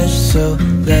rush, so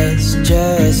let's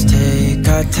just take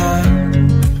our time.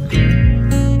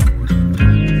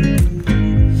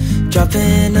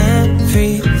 Dropping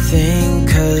everything,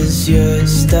 'cause you're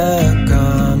stuck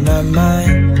on my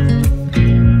mind.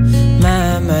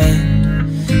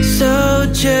 So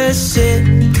just sit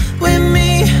with me,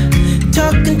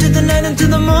 talking to the night until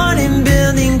the morning,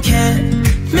 building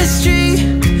chemistry.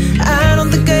 I don't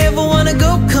think I ever wanna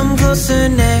go come closer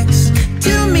next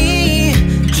to me.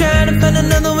 Trying to find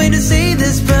another way to say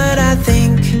this, but I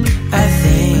think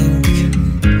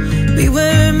we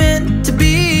were meant to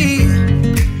be.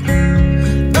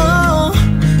 Oh,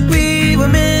 we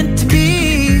were meant to be.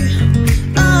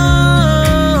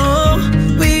 Oh,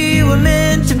 we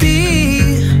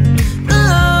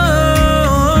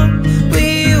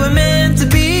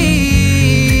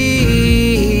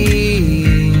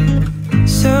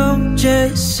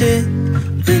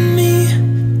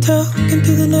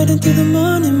into the night, into the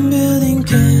morning, building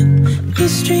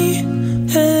chemistry.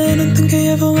 And I don't think I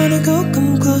ever wanna go,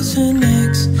 come closer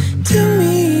next to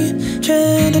me.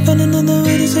 Trying to find another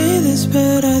way to say this,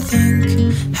 but I think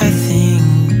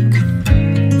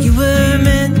you were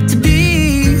meant to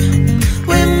be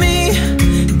with me.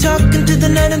 Talking to the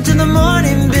night until the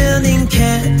morning, building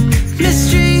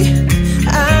chemistry.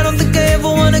 I don't think I ever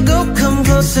wanna go, come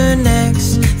closer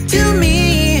next to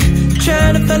me.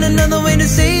 Trying to find another way to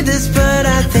say this, but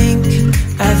I think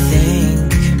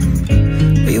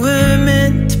we were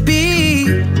meant to be.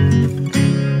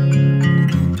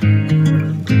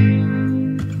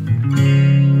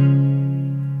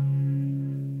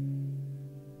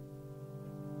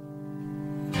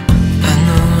 I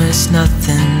know it's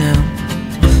nothing new,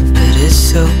 but it's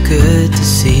so good to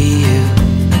see you.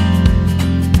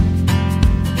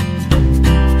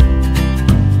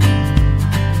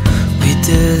 We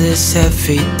do this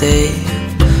every day,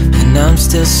 and I'm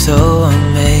still so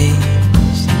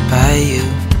amazed by you.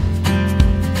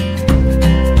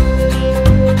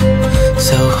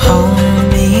 So hold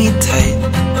me tight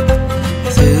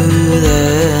through the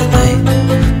night.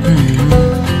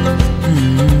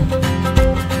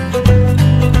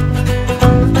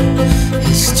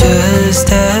 It's just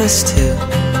us two,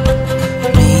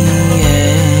 me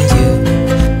and you.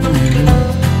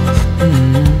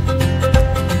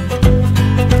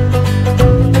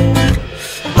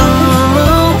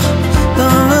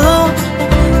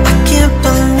 I can't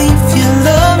believe you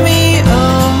love me.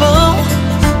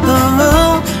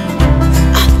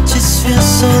 I just feel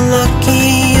so lucky.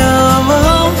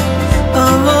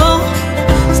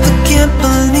 Still can't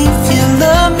believe you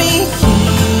love me.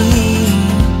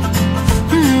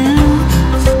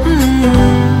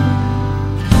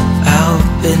 I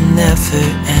hope it never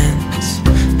ends,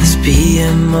 this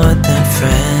being more than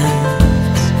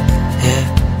friends, yeah.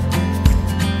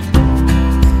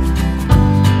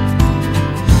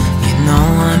 You know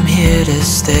I'm here to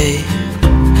stay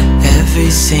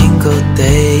every single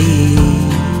day,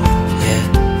 yeah.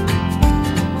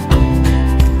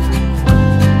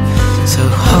 So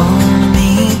hold me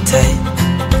tight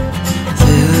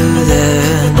through the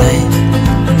night.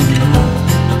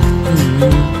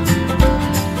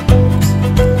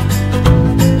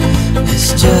 It's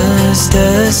just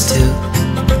us two,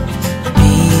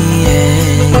 me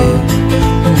and you.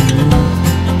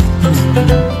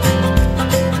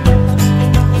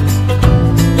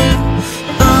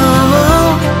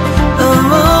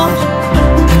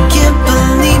 I can't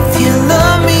believe you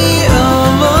love me.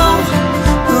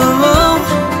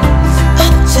 I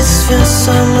just feel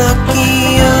so lucky.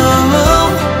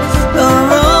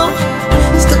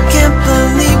 Still can't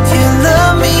believe you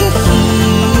love me.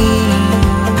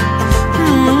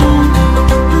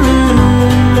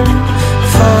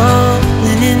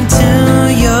 Falling into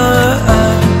your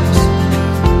arms,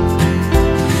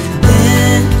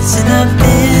 dancing up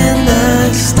in the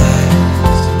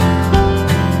stars.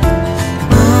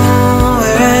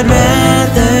 Where I'd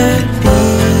rather be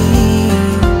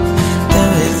than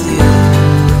with you.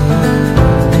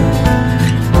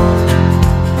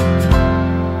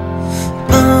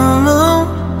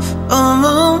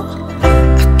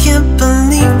 I can't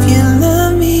believe you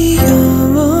love me.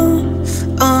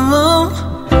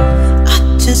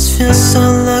 I just feel so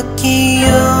lucky.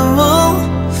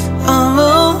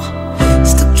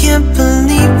 Still can't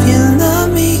believe you love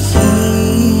me. I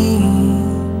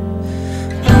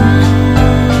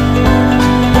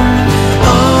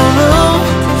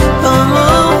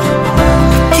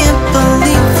can't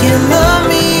believe you love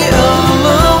me.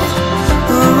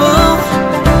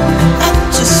 I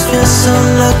just feel so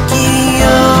lucky.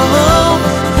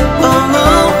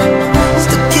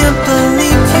 Still can't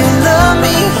believe you love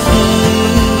me.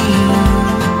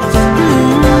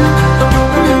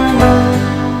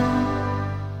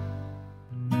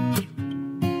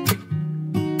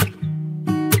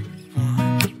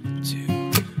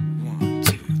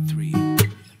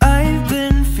 I've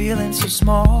been feeling so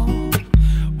small.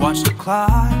 Watch the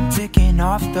clock ticking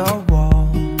off the wall.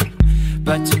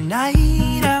 But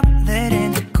tonight I'm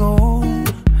letting it go.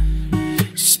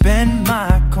 Spend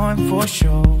my coin for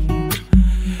sure.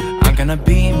 I'm gonna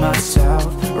be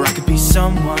myself, or I could be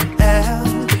someone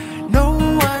else. No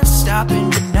one's stopping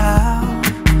me now.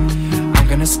 I'm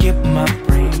gonna skip my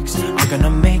breaks, I'm gonna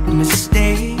make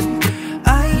mistakes.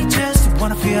 I just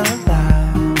wanna feel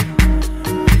alive.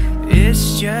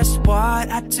 It's just what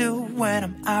I do when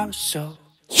I'm out, so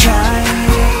try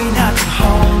not to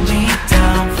hold me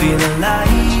down. Feel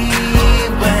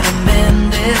alive when I'm in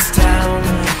this town.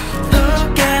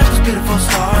 Look at those beautiful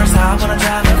stars. I wanna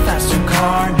drive a faster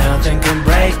car. Nothing can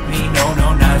break me, no,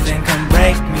 nothing can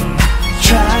break me.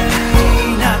 Try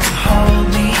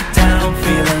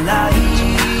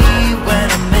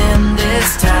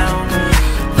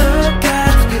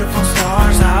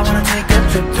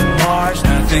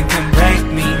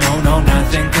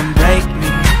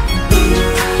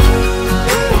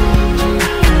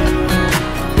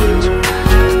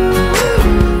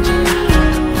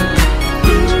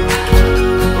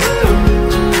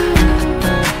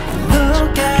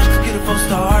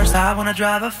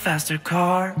faster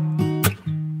car.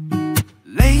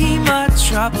 Lay my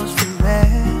troubles to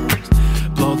rest,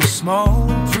 blow the smoke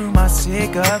through my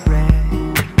cigarette.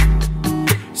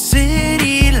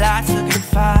 City lights looking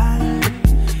fine,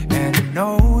 and I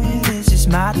know this is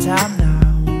my time now.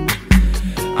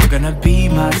 I'm gonna be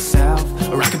myself,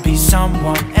 or I could be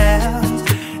someone else.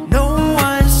 No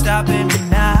one's stopping me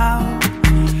now.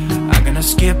 I'm gonna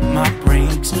skip my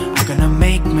breaks, I'm gonna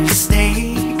make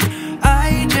mistakes.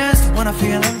 I just wanna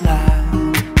feel alive.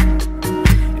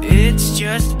 It's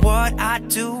just what I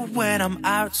do when I'm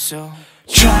out, so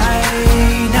try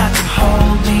not to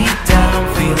hold me down.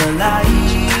 Feel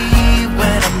alive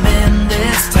when I'm in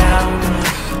this town.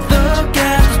 Look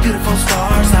at those beautiful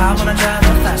stars. I wanna drive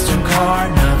a faster car.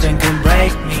 Nothing can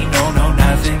break me, no, no,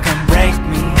 nothing can break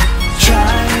me.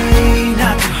 Try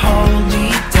not to hold me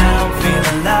down. Feel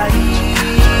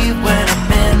alive when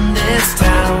I'm in this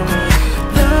town.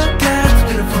 Look at those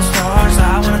beautiful stars.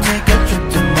 I wanna take a trip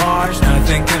to Mars.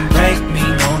 Nothing can break me,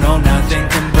 no, no, nothing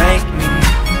can break me.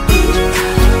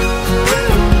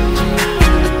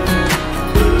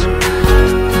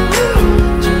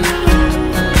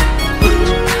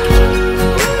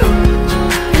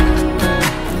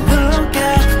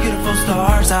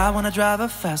 I wanna drive a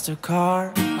faster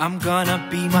car. I'm gonna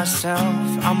be myself,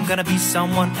 I'm gonna be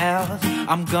someone else.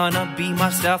 I'm gonna be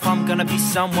myself, I'm gonna be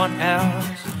someone else.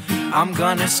 I'm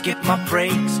gonna skip my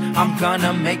breaks, I'm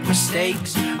gonna make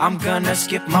mistakes. I'm gonna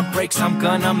skip my breaks, I'm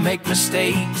gonna make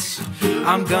mistakes.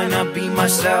 I'm gonna be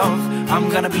myself, I'm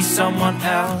gonna be someone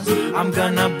else. I'm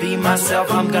gonna be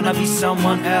myself, I'm gonna be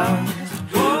someone else.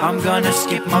 I'm gonna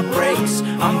skip my breaks,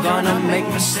 I'm gonna make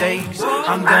mistakes.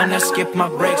 I'm gonna skip my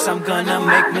breaks, I'm gonna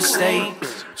make mistakes.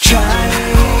 Try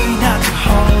not to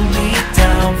hold me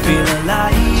down. Feel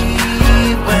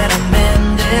alive when I'm in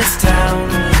this town.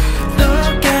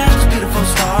 Look at those beautiful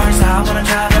stars. I wanna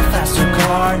drive a faster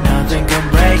car. Nothing can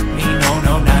break me, no,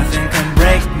 no, nothing can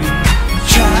break me.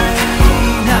 Try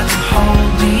not to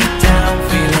hold me down.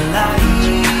 Feel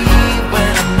alive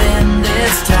when I'm in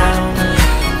this town.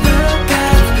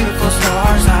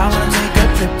 I wanna take a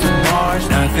trip to Mars.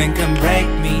 Nothing can break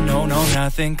me, no, no,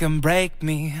 nothing can break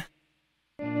me.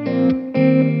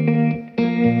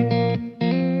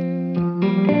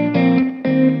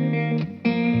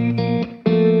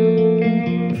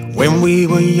 When we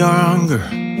were younger,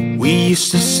 we used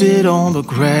to sit on the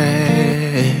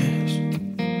grass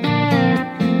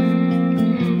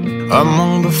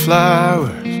among the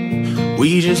flowers. We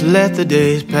just let the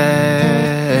days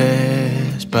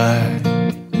pass by.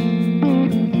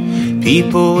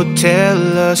 People would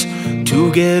tell us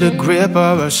to get a grip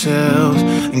of ourselves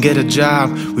and get a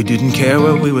job. We didn't care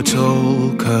what we were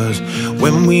told, 'cause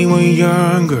when we were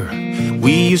younger,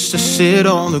 we used to sit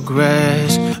on the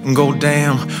grass and go,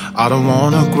 damn, I don't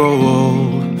wanna grow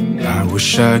old. I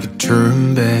wish I could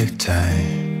turn back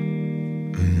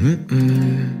time.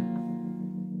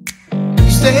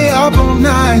 Stay up all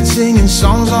night singing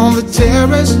songs on the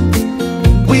terrace.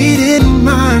 We didn't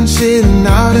mind sitting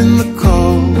out in the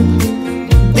cold.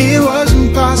 It wasn't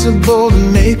possible to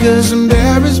make us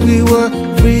embarrassed. We were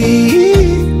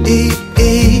free.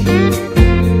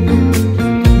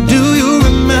 Do you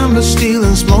remember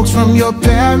stealing smokes from your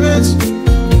parents?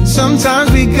 Sometimes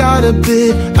we got a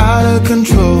bit out of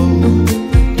control.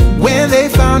 When they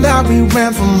found out we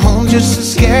ran from home just to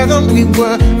scare them, we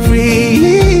were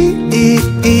free.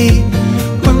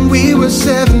 When we were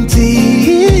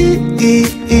 17.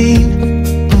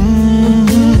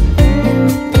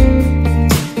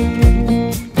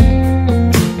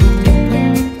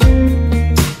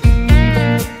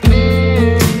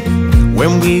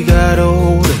 When we got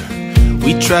older,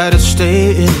 we tried to stay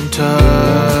in touch,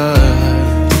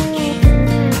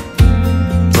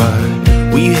 but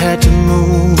we had to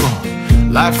move on.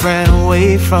 Life ran away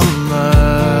from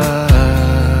us.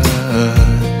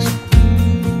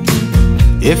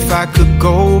 If I could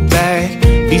go back,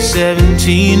 be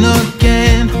 17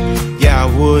 again, yeah I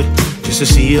would, just to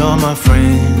see all my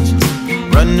friends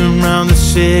running around the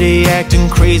city, acting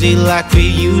crazy like we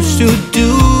used to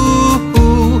do.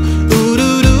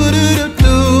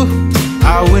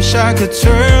 I wish I could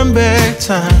turn back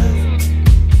time.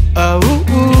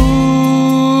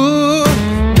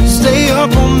 Stay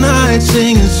up all night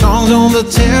singing songs on the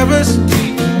terrace.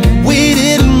 We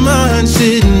didn't mind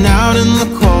sitting out in the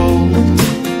cold.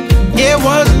 It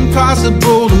wasn't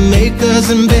possible to make us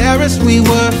embarrassed. We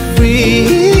were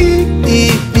free.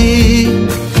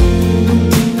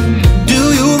 Do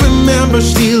you remember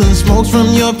stealing smokes from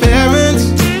your parents?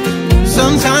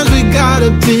 Sometimes we got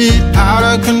a bit out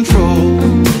of control.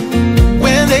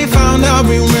 When they found out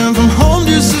we ran from home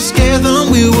just to scare them,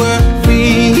 we were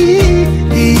free.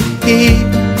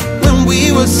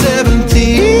 were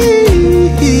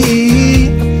 17.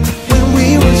 When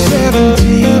we were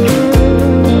 17.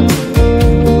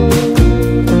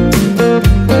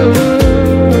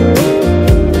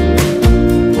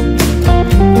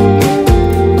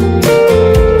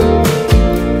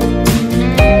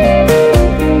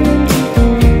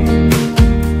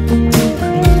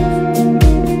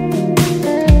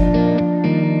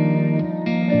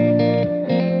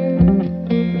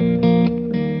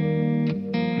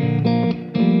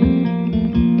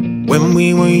 When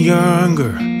we were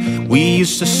younger, we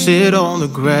used to sit on the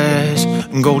grass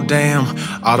and go, damn,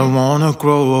 I don't wanna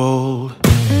grow old.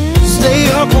 Stay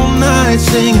up all night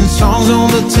singing songs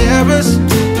on the terrace.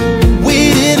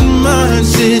 We didn't mind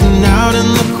sitting out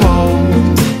in the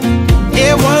cold.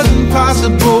 It wasn't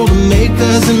possible to make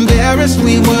us embarrassed.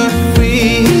 We were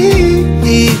free.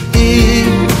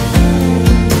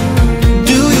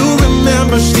 Do you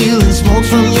remember stealing smokes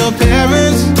from your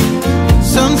parents?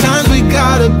 Sometimes we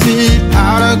got a bit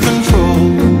out of control.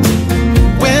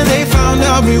 When they found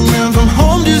out we ran from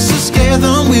home just to scare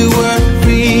them, we were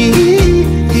free.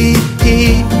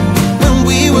 When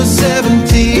we were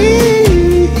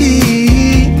 17.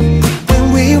 When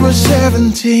we were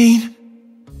 17.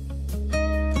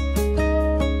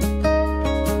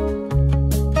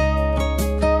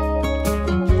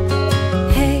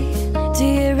 Hey, do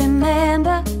you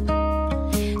remember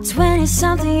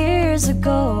 20-something years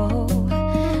ago?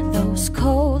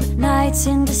 Cold nights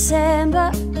in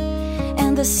December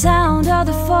and the sound of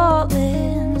the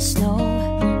falling snow,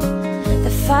 the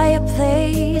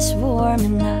fireplace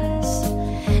warming us,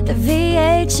 the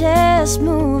VHS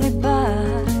movie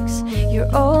box, your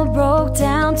old broke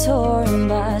down touring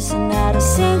bus, and not a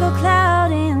single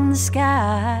cloud in the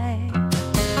sky.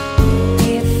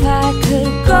 If I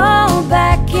could go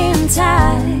back in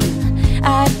time,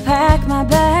 I'd pack my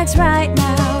bags right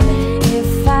now.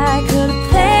 If I could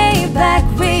play back,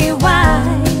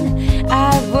 rewind,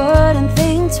 I wouldn't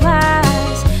think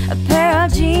twice. A pair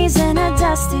of jeans and a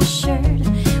dusty shirt,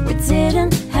 we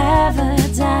didn't have a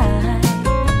dime.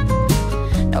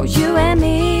 No, you and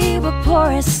me were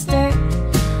poor as dirt.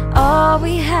 All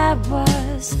we had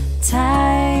was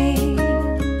time.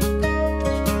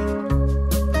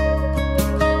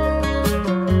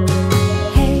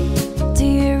 Hey, do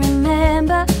you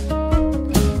remember?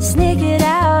 Sneak it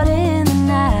out in the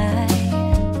night,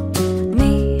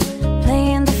 me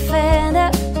playing the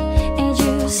Fender and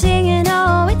you singing,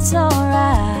 oh, it's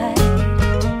alright.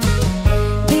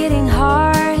 Beating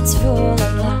hearts full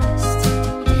of lust,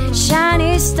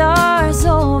 shiny stars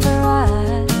over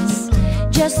us,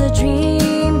 just a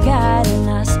dream guiding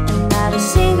us, and not a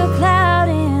single cloud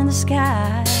in the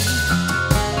sky.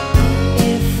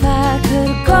 If I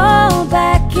could go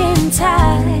back in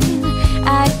time,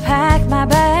 I'd pack my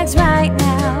bags right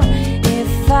now.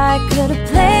 If I could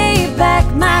play back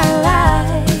my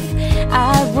life,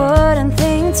 I wouldn't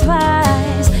think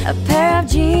twice. A pair of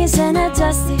jeans and a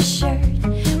dusty shirt,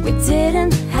 we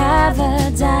didn't have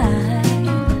a dime.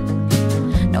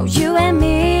 No, you and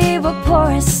me were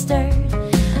poor as dirt.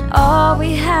 All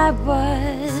we had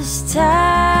was time.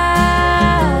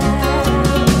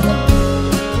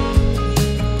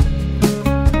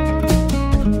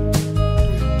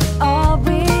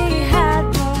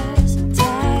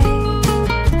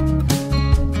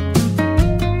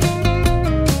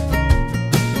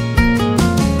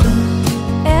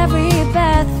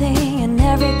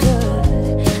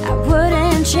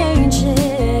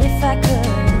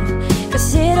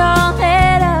 It all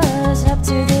led us up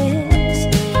to this.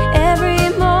 Every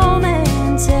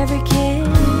moment, every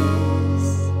kiss.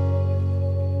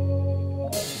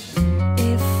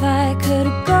 If I could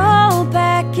go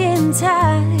back in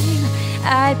time,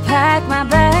 I'd pack my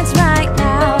bags right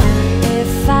now.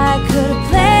 If I could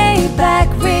play back,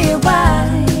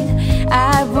 rewind,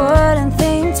 I wouldn't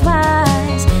think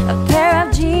twice. A pair of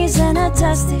jeans and a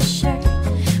dusty shirt,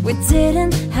 we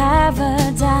didn't have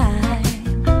a dime.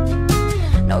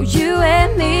 No, you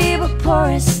and me were poor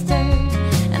as dirt,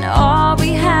 and all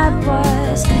we had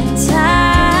was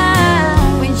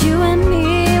time. When you and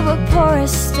me were poor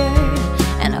as dirt,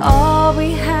 and all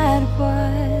we had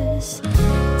was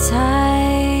time.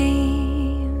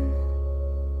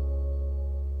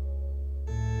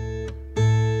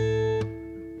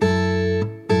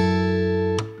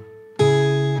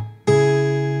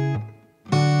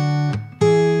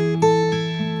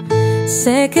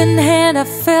 Secondhand, I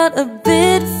felt a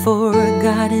bit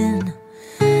forgotten.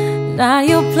 Not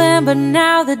your plan, but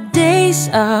now the days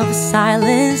of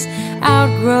silence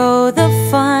outgrow the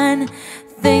fun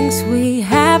things we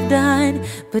have done.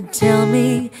 But tell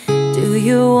me, do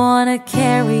you wanna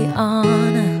carry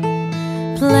on?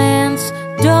 Plans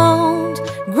don't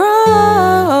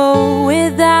grow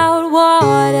without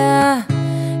water,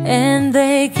 and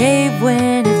they cave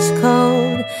when it's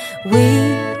cold. We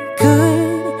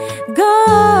could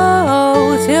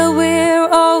go till we're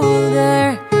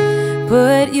older.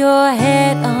 Put your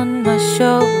head on my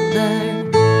shoulder,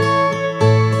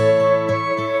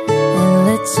 and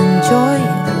let's enjoy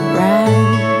the ride.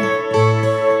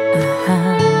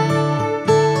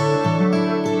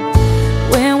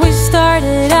 When we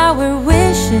started, our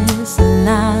wishes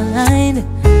aligned.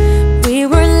 We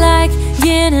were like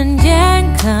yin and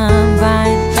yang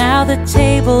combined. Now the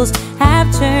tables have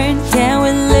turned. Can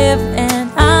we live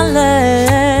and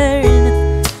unlearn?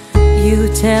 You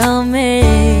tell me.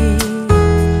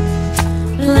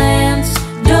 Plants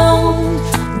don't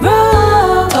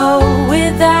grow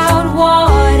without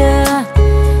water,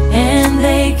 and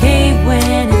they cave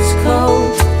when it's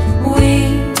cold. We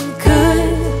could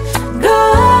go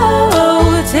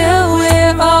till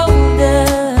we're older.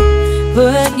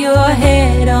 Put your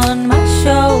head on my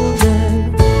shoulder,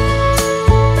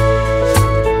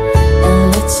 and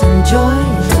let's enjoy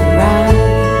the ride.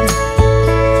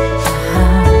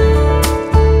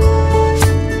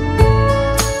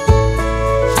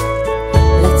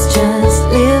 Let's just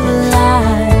live a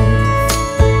life.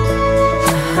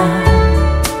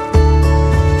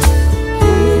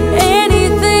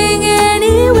 Anything,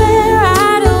 anywhere,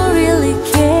 I don't really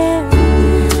care,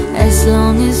 as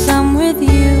long as I'm with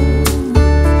you.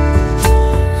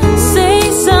 Say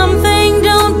something,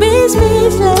 don't be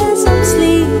speechless. I'm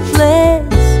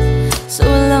sleepless, so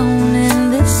alone in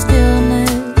this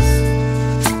stillness.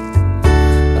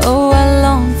 Oh, I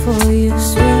long for you,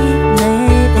 sweetness.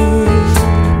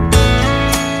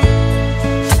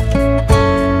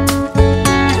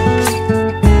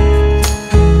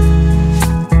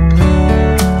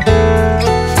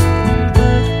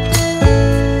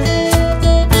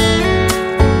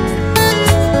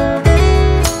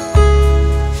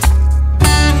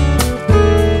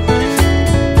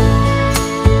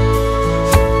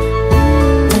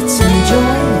 Let's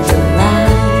enjoy the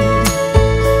ride.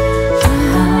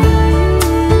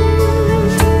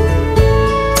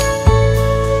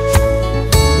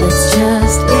 Let's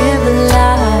just live a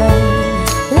life.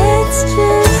 Let's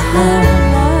just live a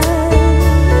life.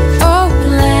 Oh,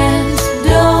 plants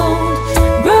don't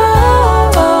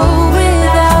grow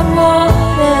without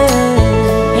water,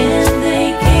 and they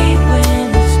cave when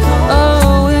it's cold.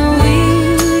 Oh, and we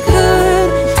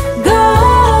could go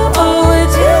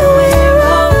till we're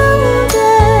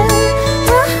older.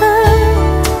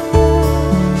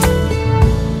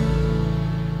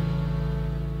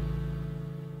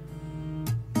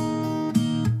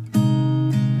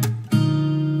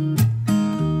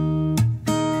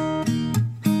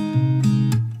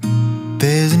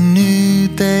 There's a new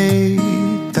day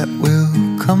that will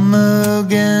come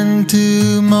again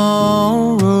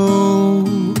tomorrow.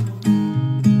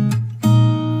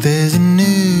 There's a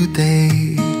new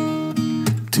day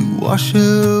to wash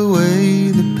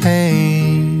away the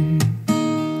pain.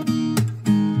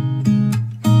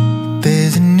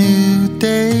 There's a new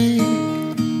day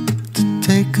to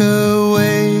take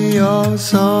away your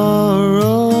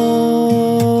sorrow,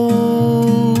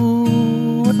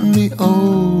 and the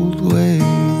old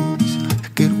ways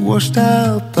get washed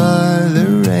out by the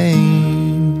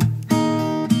rain.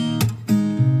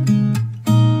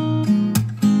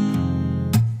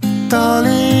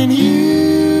 Darling,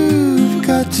 you've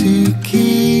got to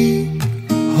keep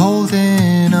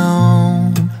holding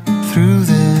on through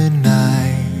the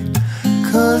night,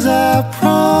 'cause I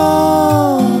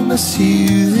promise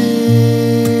you this: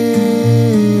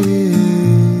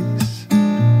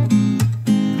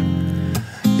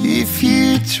 if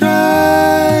you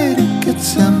try to get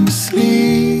some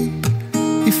sleep,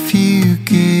 if you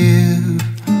give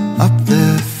up the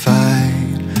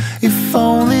fight, if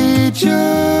only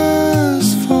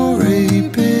just for a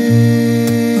bit,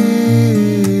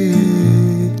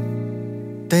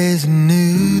 there's a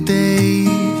new day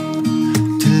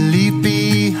to leave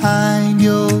behind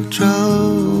your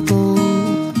troubles.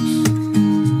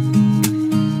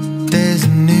 There's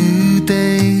a new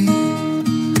day,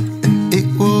 and it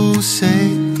will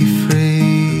set you free.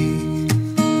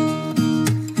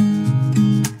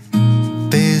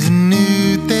 There's a new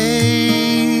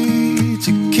day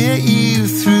to get you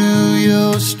through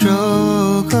your struggles.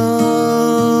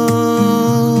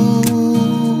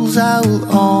 I will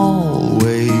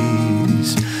always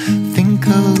think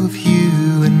of you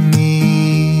and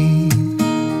me.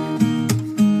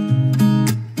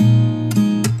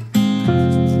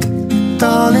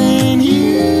 Darling,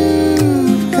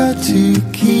 you've got to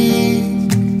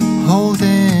keep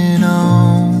holding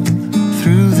on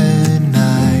through the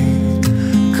night,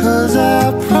 'cause I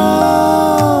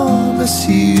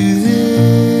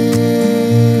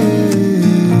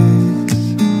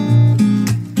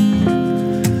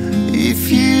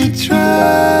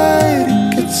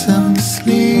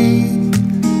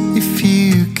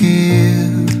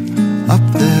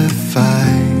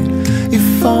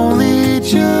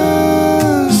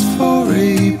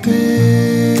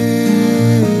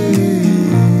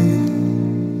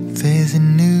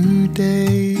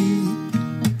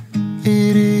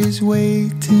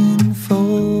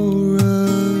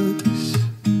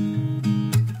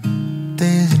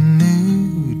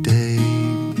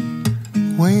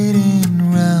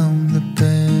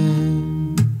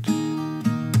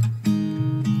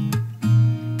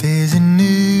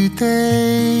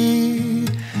day,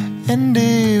 and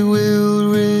it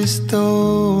will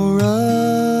restore us.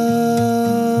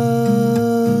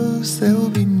 There will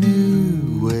be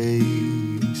new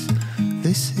ways.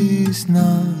 This is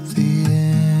not the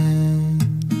end.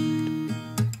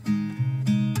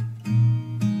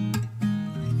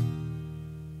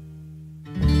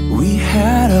 We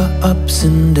had our ups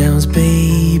and downs,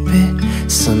 baby.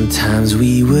 Sometimes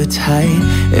we were tight,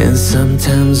 and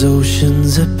sometimes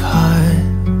oceans apart.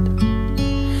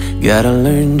 Gotta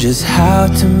learn just how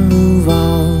to move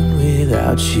on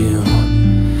without you.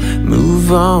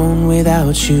 Move on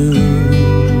without you.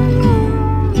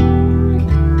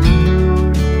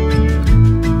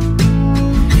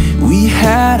 We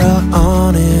had our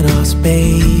on and offs,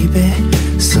 baby.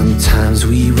 Sometimes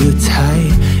we were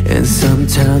tight, and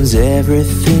sometimes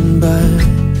everything but.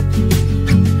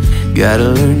 Gotta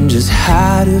learn just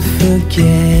how to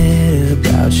forget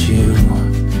about you.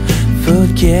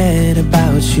 Forget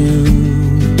about you.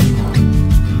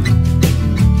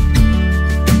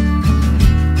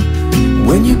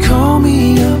 When you call me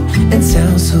up and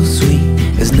sound so sweet,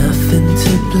 there's nothing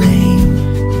to blame.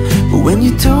 But when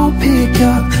you don't pick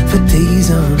up for days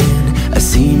on end, I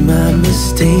see my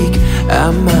mistake.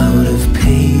 I'm out of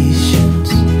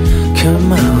patience.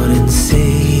 Come out and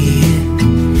say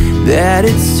it, that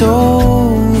it's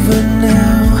over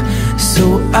now, so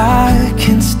I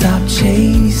can stop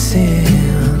chasing.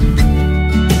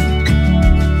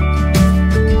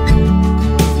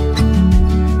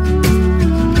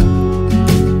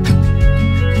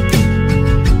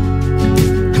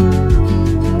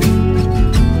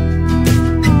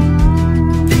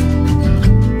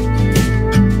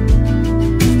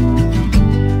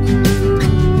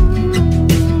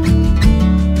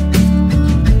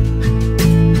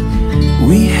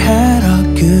 We had our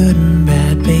good and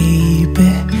bad,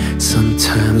 baby.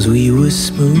 Sometimes we were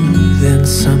smooth and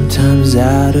sometimes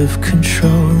out of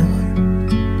control.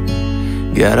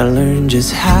 Gotta learn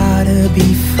just how to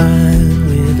be fine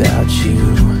without you.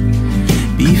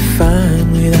 Be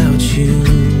fine without you.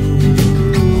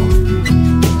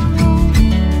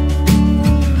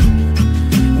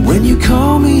 When you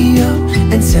call me up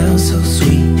and sound so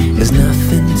sweet, there's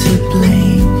nothing to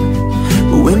blame.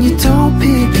 But when you don't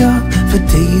pick up for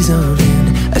days on end,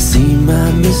 I see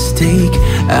my mistake.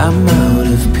 I'm out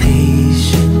of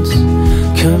patience.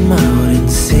 Come out and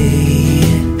say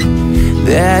it,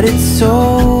 that it's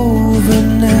over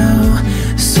now,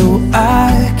 so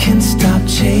I can stop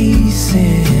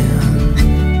chasing.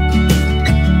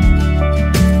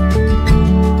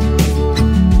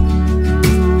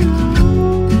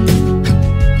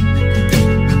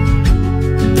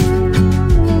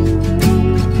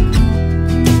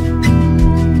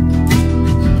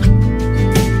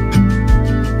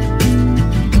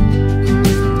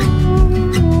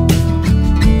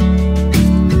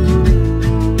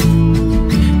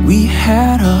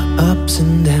 Had our ups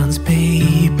and downs,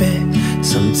 baby.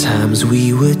 Sometimes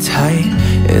we were tight,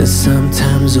 and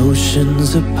sometimes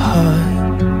oceans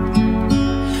apart.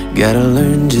 Gotta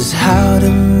learn just how to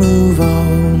move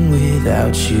on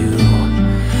without you.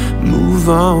 Move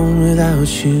on without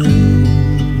you.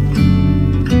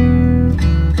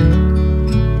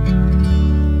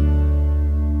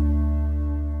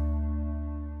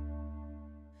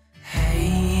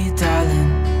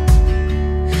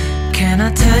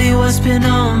 What's been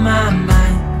on my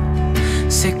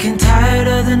mind? Sick and tired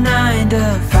of the 9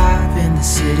 to 5 in the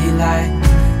city life.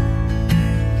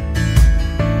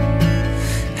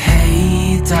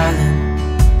 Hey darling,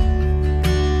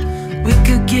 we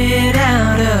could get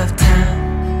out of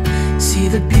town, see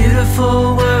the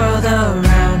beautiful world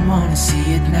around, wanna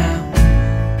see it now.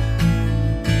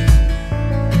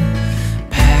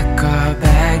 Pack our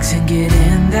bags and get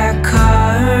in that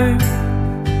car,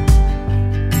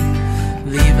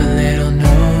 leave a little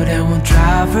note and we'll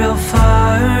drive real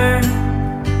far.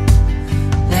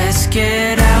 Let's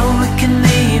get out, we can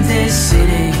leave this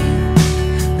city.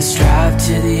 Let's drive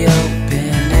to the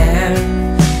open air.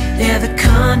 Yeah, the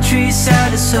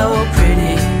countryside is so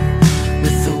pretty,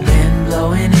 with the wind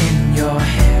blowing in your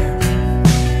hair.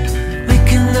 We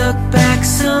can look back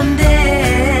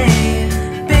someday.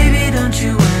 Baby, don't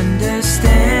you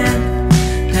understand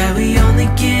that we only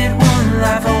get one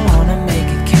life? I wanna make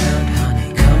it count,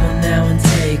 honey. Come on now and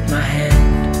take my hand.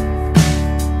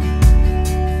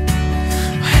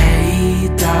 Hey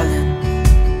darling,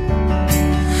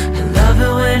 I love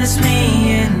it when it's me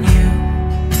and you,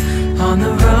 on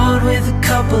the road with a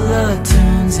couple of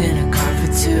tunes in a car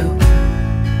for two.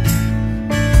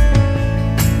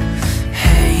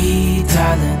 Hey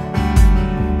darling,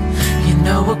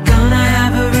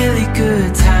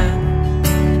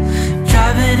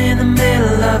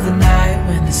 of the night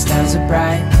when the stars are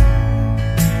bright.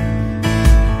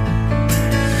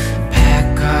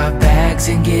 Pack our bags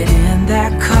and get in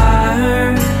that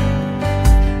car.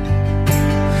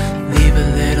 Leave a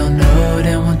little note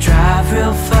and we'll drive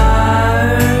real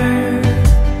far.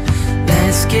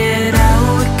 Let's get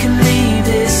out, we can leave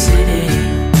this city.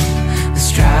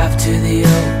 Let's drive to the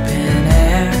open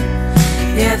air.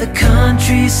 Yeah, the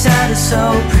countryside is so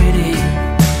pretty,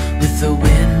 with the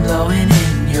wind blowing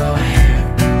in your hair.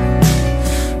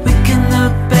 We can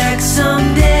look back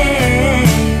someday.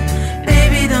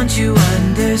 Baby, don't you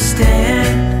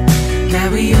understand that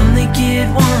we only get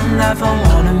one life? I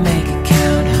wanna make it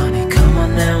count, honey. Come on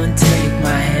now and take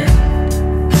my hand.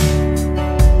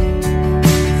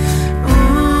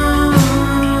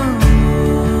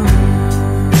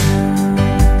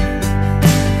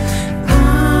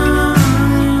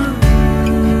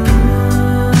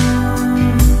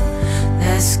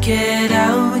 Get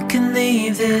out, we can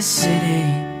leave this city.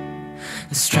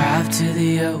 Let's drive to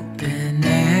the open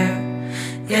air.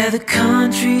 Yeah, the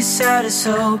countryside is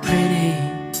so pretty,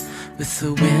 with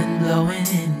the wind blowing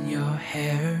in your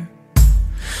hair.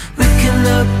 We can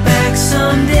look back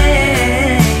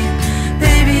someday.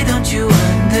 Baby, don't you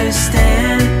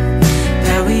understand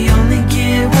that we only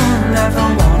get one life? I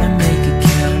wanna make it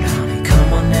count, honey. Come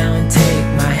on now and take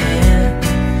my hand.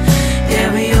 Yeah,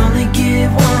 we only get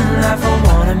one life. I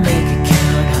wanna make it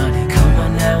count, honey. Come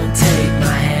on now and take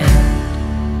my hand.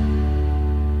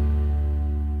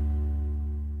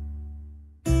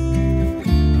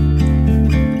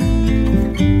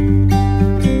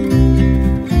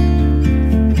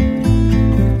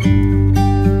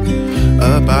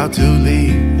 About to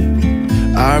leave,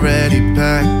 already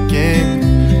packing.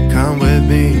 Come with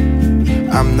me,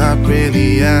 I'm not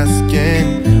really asking.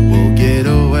 We'll get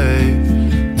away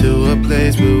to a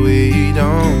place where we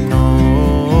don't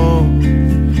know.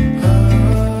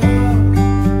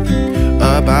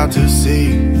 About to see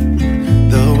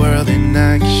the world in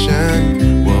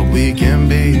action, what we can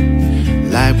be,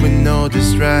 life with no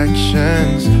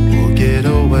distractions. We'll get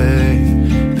away,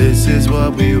 this is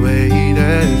what we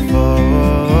waited for.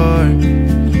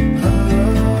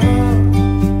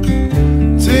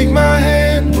 Take my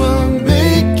hand, we'll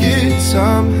make it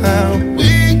somehow.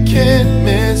 We can't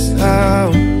miss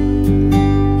out.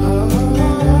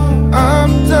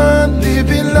 I'm done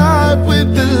living life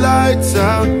with the lights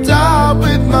out, die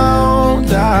with my own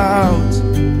doubts.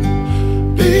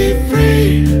 Be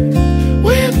free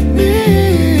with me.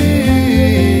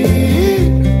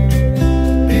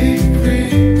 Be free.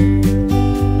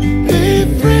 Be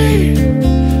free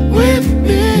with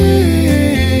me.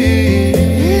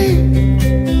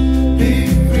 Be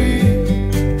free.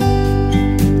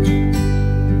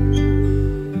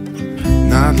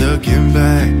 Not looking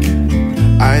back,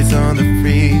 eyes on the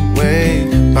freeway,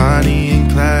 Bonnie and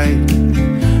Clyde,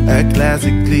 a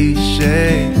classic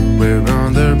cliche. We're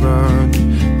on the run,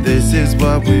 this is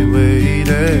what we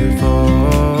waited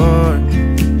for.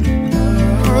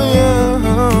 Oh yeah.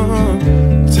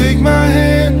 Take my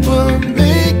hand, we'll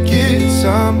make it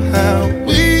somehow.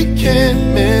 We can't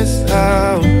miss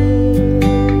out.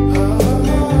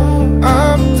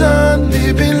 I'm done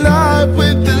living life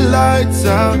with the lights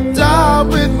out, die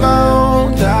with my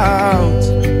own doubts.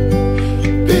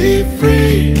 Be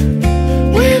free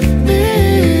with me.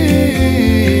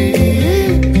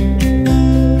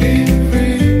 Be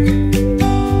free.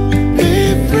 Be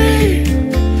free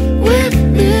with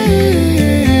me.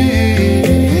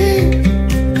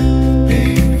 Be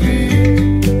free.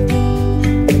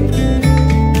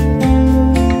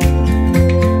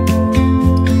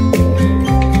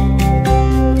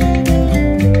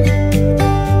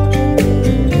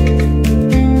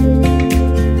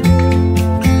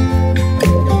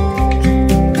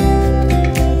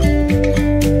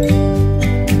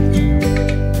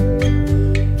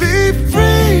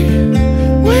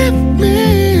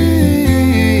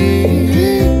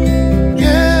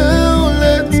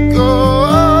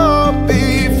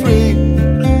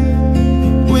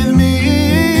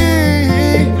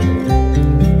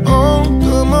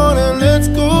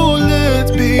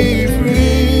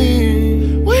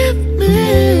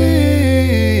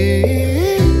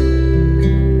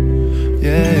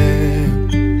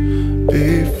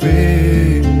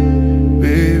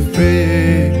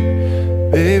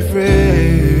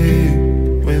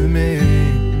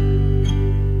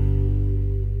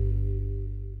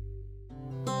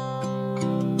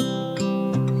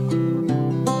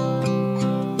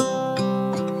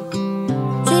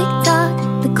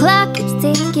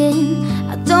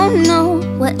 don't know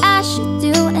what I should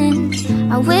do, and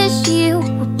I wish you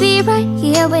would be right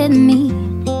here with me.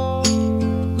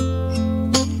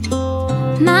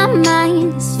 My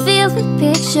mind is filled with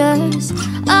pictures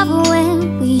of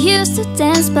when we used to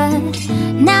dance, but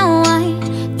now I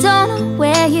don't know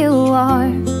where you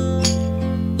are.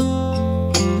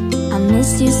 I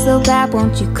miss you so bad,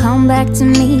 won't you come back to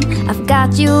me? I've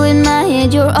got you in my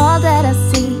head, you're all that I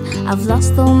see. I've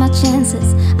lost all my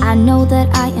chances, I know that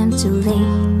I am too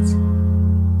late.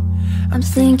 I'm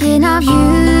thinking of you,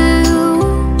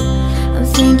 I'm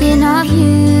thinking of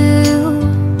you,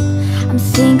 I'm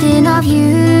thinking of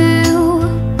you,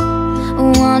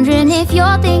 wondering if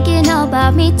you're thinking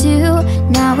about me too.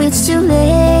 Now it's too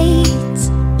late,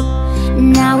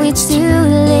 now it's too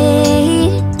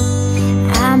late.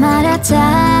 I'm out of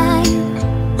time,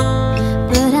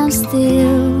 but I'm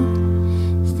still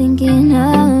thinking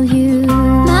of you.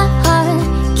 My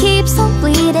heart keeps on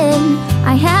bleeding,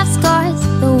 I have scars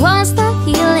that won't stop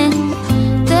healing.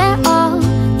 They're all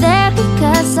there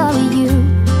because of you.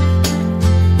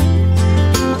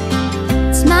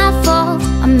 It's my fault,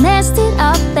 I messed it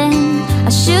up and I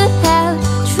should have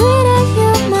treated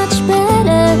you much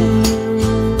better,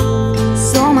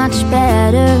 so much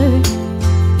better.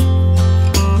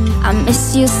 I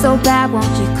miss you so bad, won't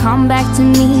you come back to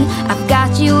me? I've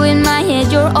got you in my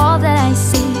head, you're all that I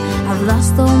see. I've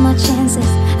lost all my chances,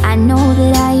 I know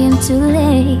that I am too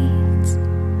late.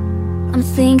 I'm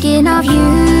thinking of you,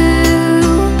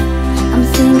 I'm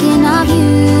thinking of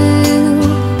you,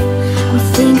 I'm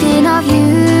thinking of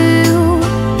you,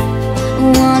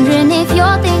 wondering if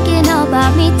you're thinking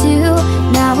about me too.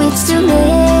 Now it's too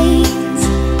late,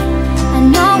 I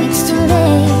know it's too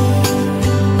late.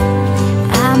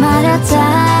 I'm out of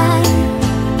time,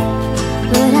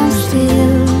 but I'm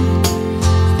still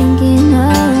thinking of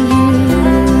you.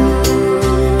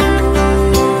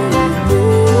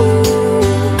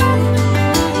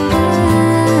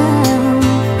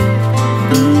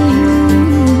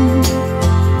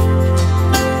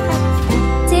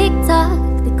 Tick tock,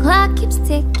 the clock keeps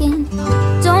ticking.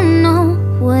 Don't know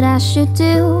what I should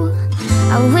do.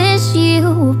 I wish you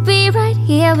would be right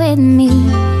here with me.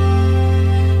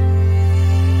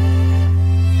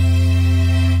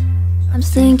 I'm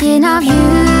thinking of you,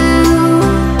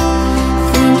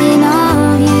 thinking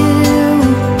of you,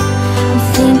 I'm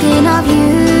thinking of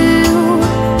you,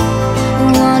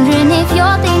 wondering if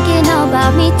you're thinking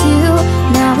about me too.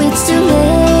 Now it's too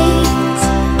late,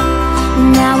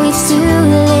 now it's too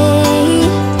late.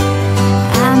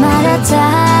 I'm out of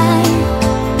time,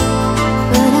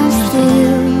 but I'm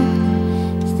still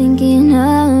thinking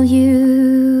of you.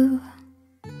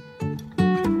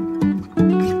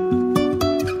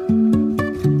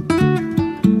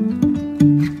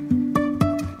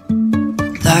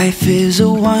 Life is a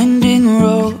winding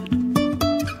road,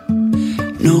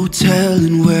 no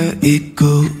telling where it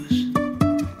goes.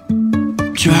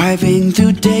 Driving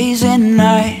through days and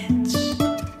nights,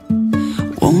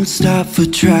 won't stop for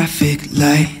traffic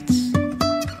lights.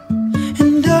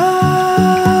 And I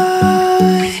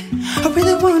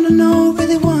really wanna know,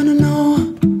 really wanna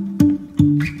know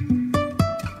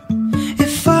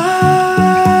if I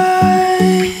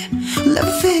will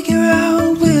ever figure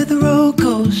out where the road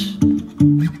goes.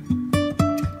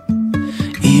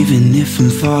 Even if I'm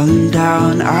falling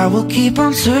down, I will keep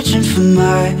on searching for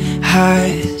my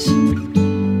highs.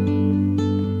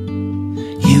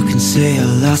 You can say I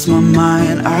lost my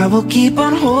mind, I will keep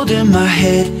on holding my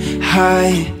head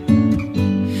high.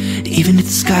 Even if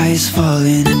the sky is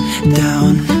falling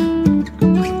down.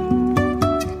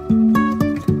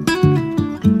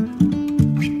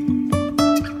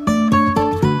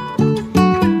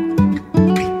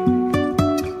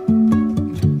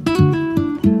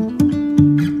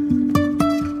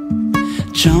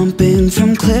 Jumping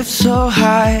from cliffs so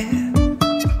high,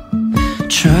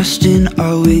 trusting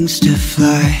our wings to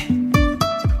fly.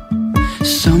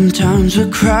 Sometimes we're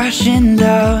crashing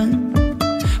down,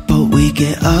 but we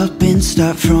get up and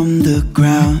start from the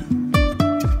ground.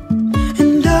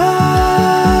 And I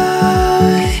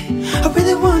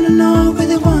really wanna know,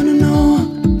 really wanna know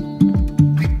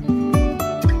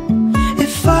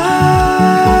if I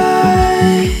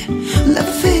will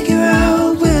ever figure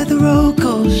out where the road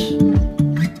goes.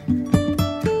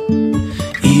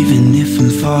 Even if I'm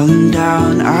falling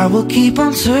down, I will keep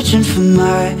on searching for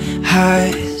my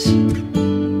highs.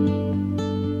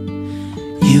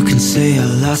 You can say I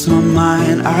lost my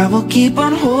mind, I will keep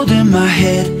on holding my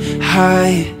head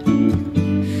high.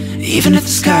 Even if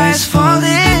the sky is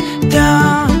falling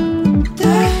down,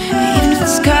 even if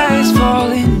the sky is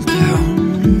falling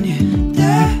down,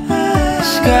 yeah. The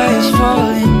sky is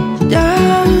falling down.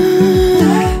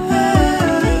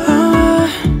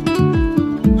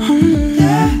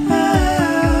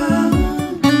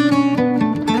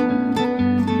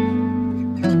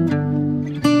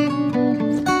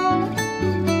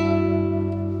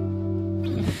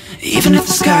 Even if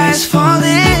the sky is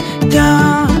falling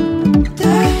down,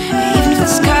 even if the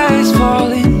sky is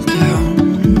falling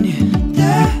down,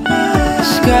 yeah. The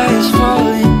sky is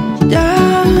falling down.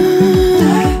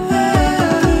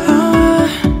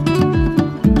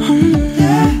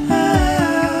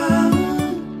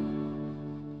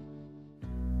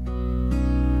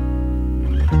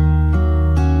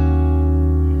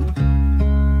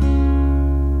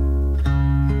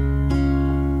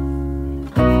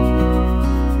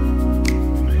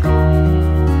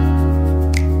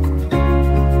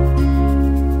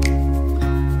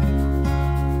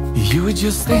 You were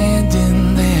just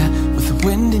standing there with the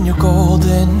wind in your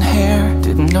golden hair.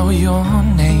 Didn't know your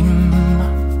name,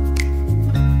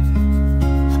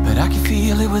 but I could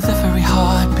feel it with every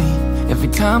heartbeat, every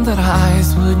time that our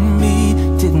eyes would meet.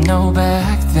 Didn't know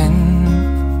back then.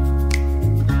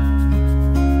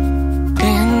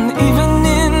 And even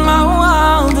in my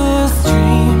wildest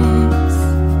dreams,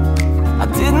 I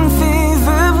didn't think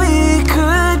that we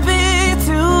could be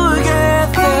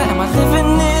together. Am I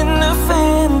living in a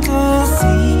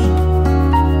fantasy,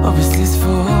 or is this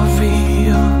for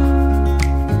real?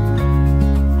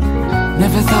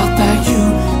 Never thought that you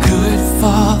could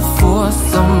fall for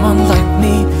someone like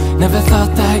me. Never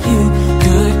thought that you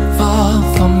could fall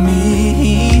for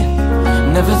me.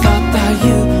 Never thought that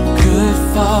you could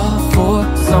fall for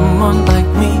someone like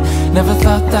me. Never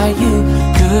thought that you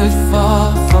could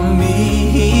fall for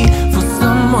me, for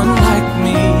someone like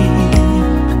me,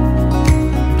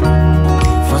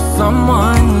 for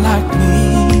someone like me,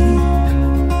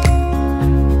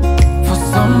 for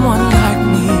someone like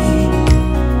me,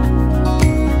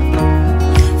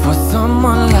 for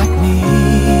someone like me.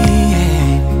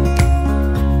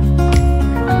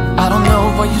 I don't know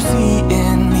what you see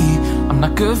in me. I'm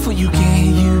not good for you,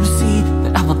 can't you see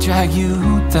that I will drag you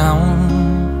down?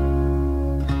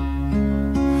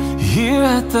 Here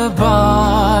at the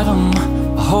bottom,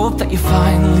 I hope that you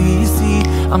finally see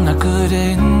I'm not good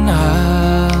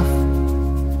enough.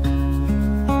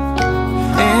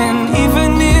 And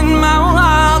even in my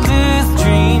wildest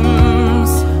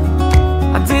dreams,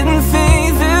 I didn't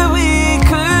think that we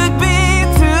could be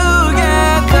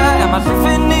together. Am I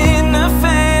living in a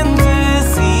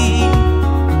fantasy,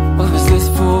 or is this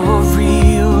for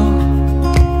real?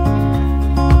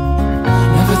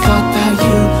 Never thought that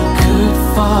you could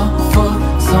fall for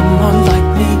someone like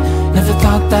me. Never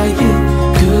thought that you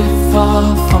could fall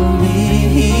for me.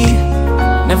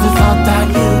 Never thought that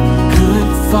you could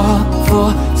fall for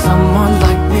someone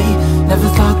like me. Never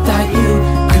thought that you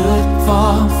could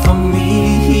fall for me,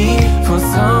 for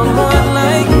someone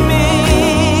like me,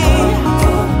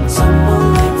 for someone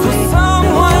like me, for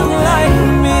someone like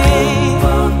me,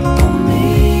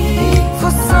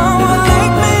 for someone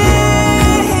like me,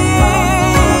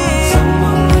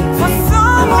 for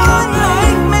someone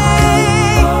like me.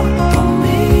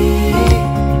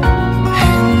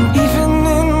 And even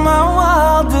in my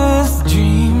wildest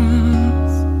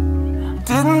dreams,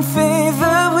 didn't think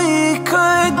that we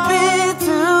could be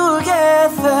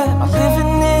together. Am I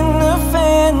living in a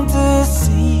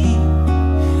fantasy,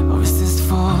 or is this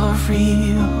for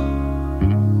real?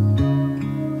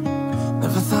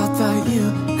 Never thought that you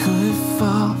could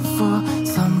fall for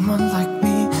someone like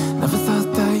me. Never thought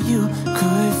that you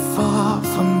could fall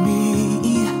for me.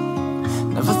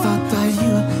 Never thought that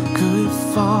you could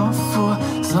fall for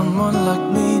someone like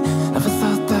me. Never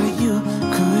thought that you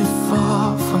could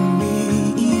fall for me.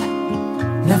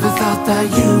 Never thought that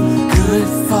you could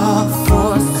fall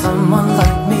for someone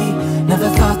like me. Never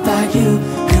thought that you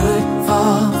could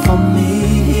fall for me.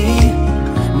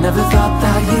 Never thought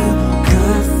that you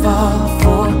could fall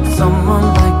for someone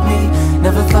like me.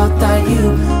 Never thought that you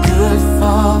could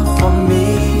fall for me,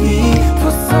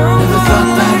 for someone. Never thought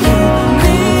that you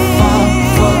could fall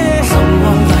for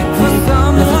someone like me.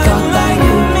 Never thought that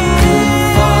you could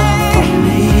fall for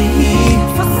me.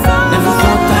 Never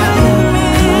thought that you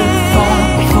could fall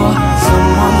for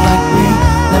someone like me.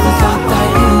 Never thought that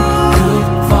you could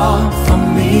fall for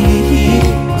me,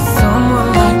 for someone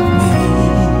like me,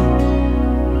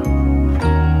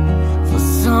 for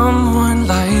someone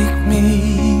like me,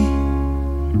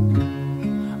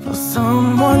 for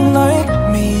someone like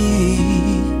me,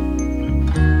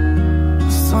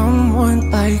 for someone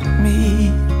like me.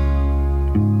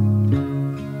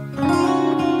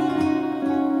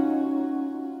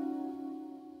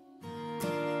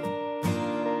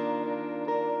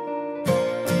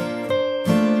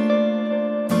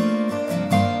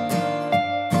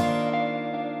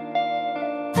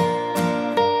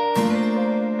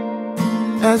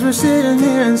 As we're sitting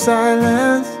here in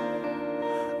silence,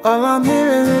 all I'm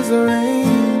hearing is the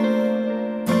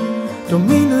rain. Don't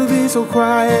mean to be so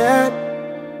quiet,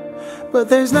 but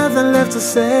there's nothing left to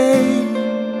say.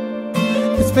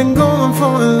 It's been going for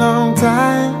a long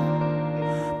time,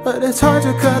 but it's hard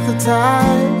to cut the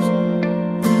ties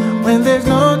when there's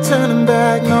no turning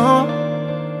back, no.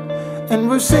 And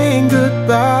we're saying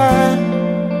goodbye.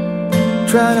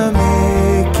 Try to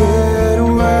make it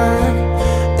work,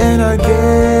 and I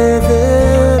gave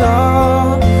it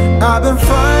all. I've been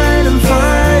fighting,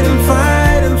 fighting,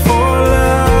 fighting for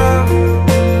love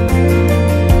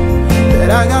that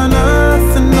I got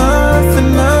nothing, nothing,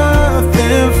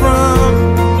 nothing from.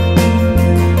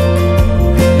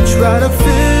 Try to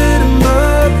fit him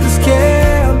up, this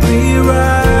can't be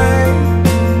right.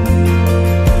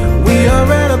 We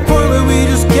are at a point where we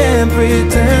just can't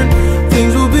pretend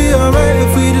things will be alright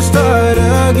if we just start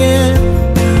again.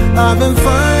 I've been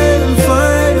fighting,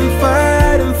 fighting,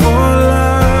 fighting for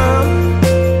love.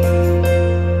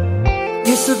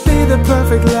 Used to be the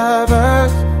perfect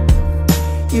lovers,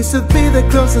 used to be the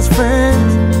closest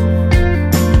friends.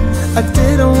 I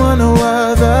didn't want no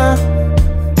other,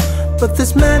 but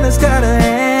this man has got a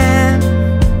hand.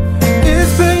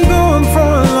 It's been going for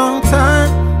a long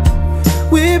time.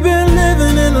 We've been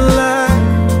living in a lie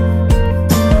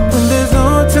when there's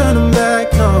no turning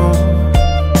back, no.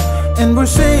 And we're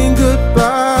saying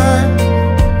goodbye.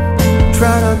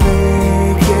 Try to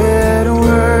make it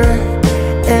work,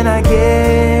 and I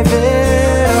gave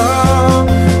it all.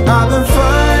 I've been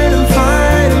fighting,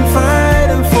 fighting,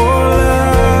 fighting for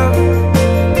love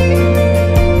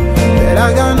that I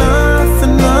got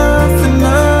nothing, nothing,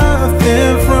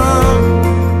 nothing from.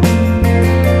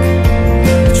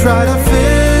 Try to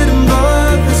fit him,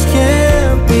 but this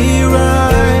can't be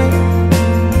right.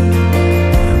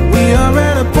 We are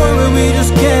at a point where we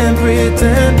just can't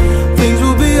pretend things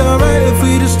will be alright if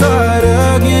we just start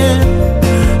again.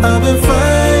 I've been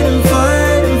fighting,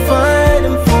 fighting,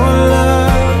 fighting for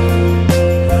love,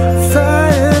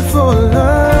 fighting for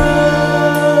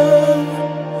love.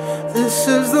 This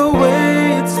is the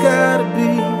way it's gotta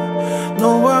be,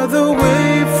 no other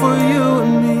way for you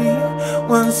and me.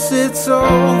 Once it's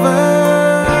over,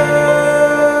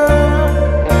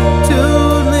 too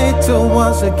late to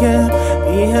once again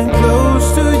being close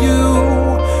to you.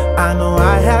 I know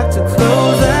I have to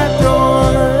close that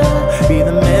door, be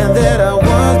the man that I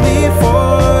was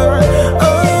before.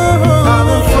 I've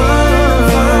been fighting,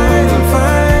 fighting,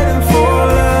 fighting for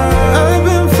love. I've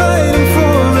been fighting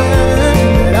for it,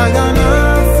 but I got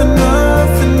nothing,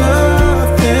 nothing,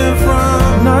 nothing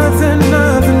from. Nothing,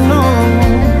 nothing, no.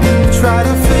 Try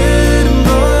to fit him,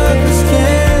 but this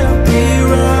can't be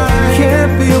right.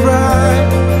 Can't be right.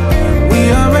 We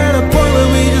are at a point where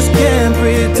we just can't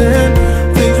pretend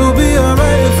things will be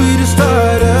alright if we just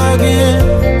start again.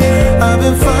 I've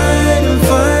been fighting,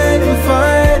 fighting,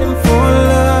 fighting for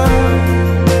love,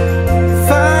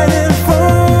 fighting for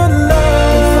love,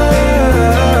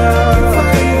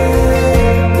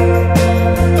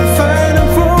 fighting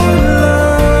for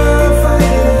love,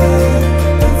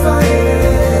 fighting.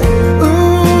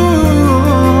 Ooh,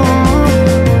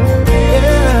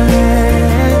 yeah,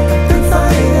 been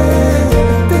fighting.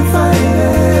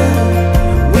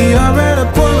 We are at a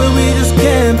point where we just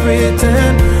can't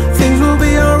pretend things will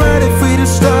be alright if we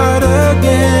just start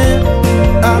again.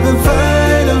 I've been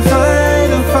fighting,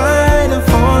 fighting, fighting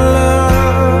for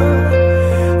love,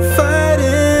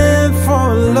 fighting for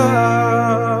love.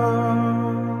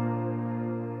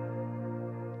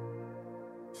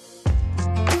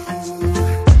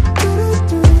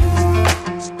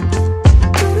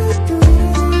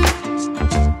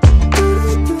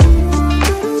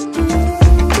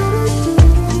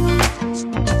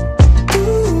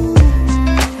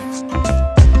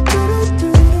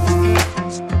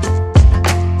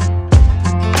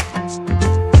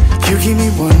 You keep me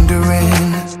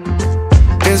wondering,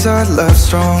 is our love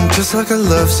strong? Just like a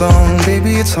love song,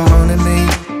 baby, it's haunting me.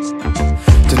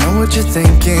 Don't know what you're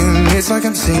thinking, it's like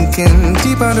I'm sinking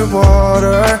deep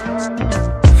underwater.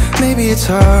 Maybe it's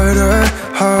harder,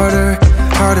 harder,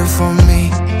 harder for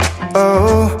me.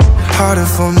 Oh, harder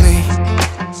for me.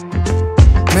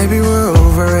 Maybe we're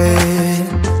over it,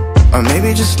 or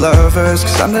maybe just lovers,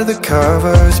 'cause under the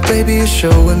covers, baby, you're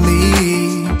showing me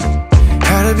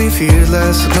how to be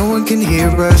fearless so no one can hear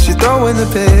us. You're throwing the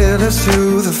pillars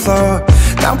to the floor.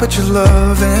 Now put your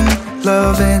loving,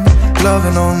 loving,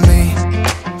 loving on me.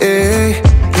 Hey,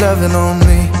 loving on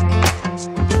me.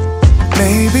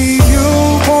 Maybe you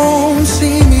won't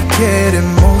see me get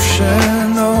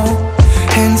emotional,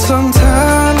 and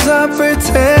sometimes I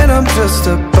pretend I'm just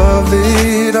above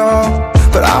it all.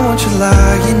 But I want you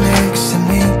lying next to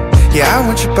me. Yeah, I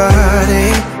want your body,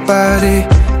 body,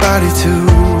 body too.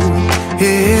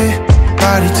 Yeah,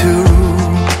 body too.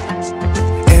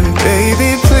 And baby,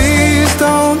 please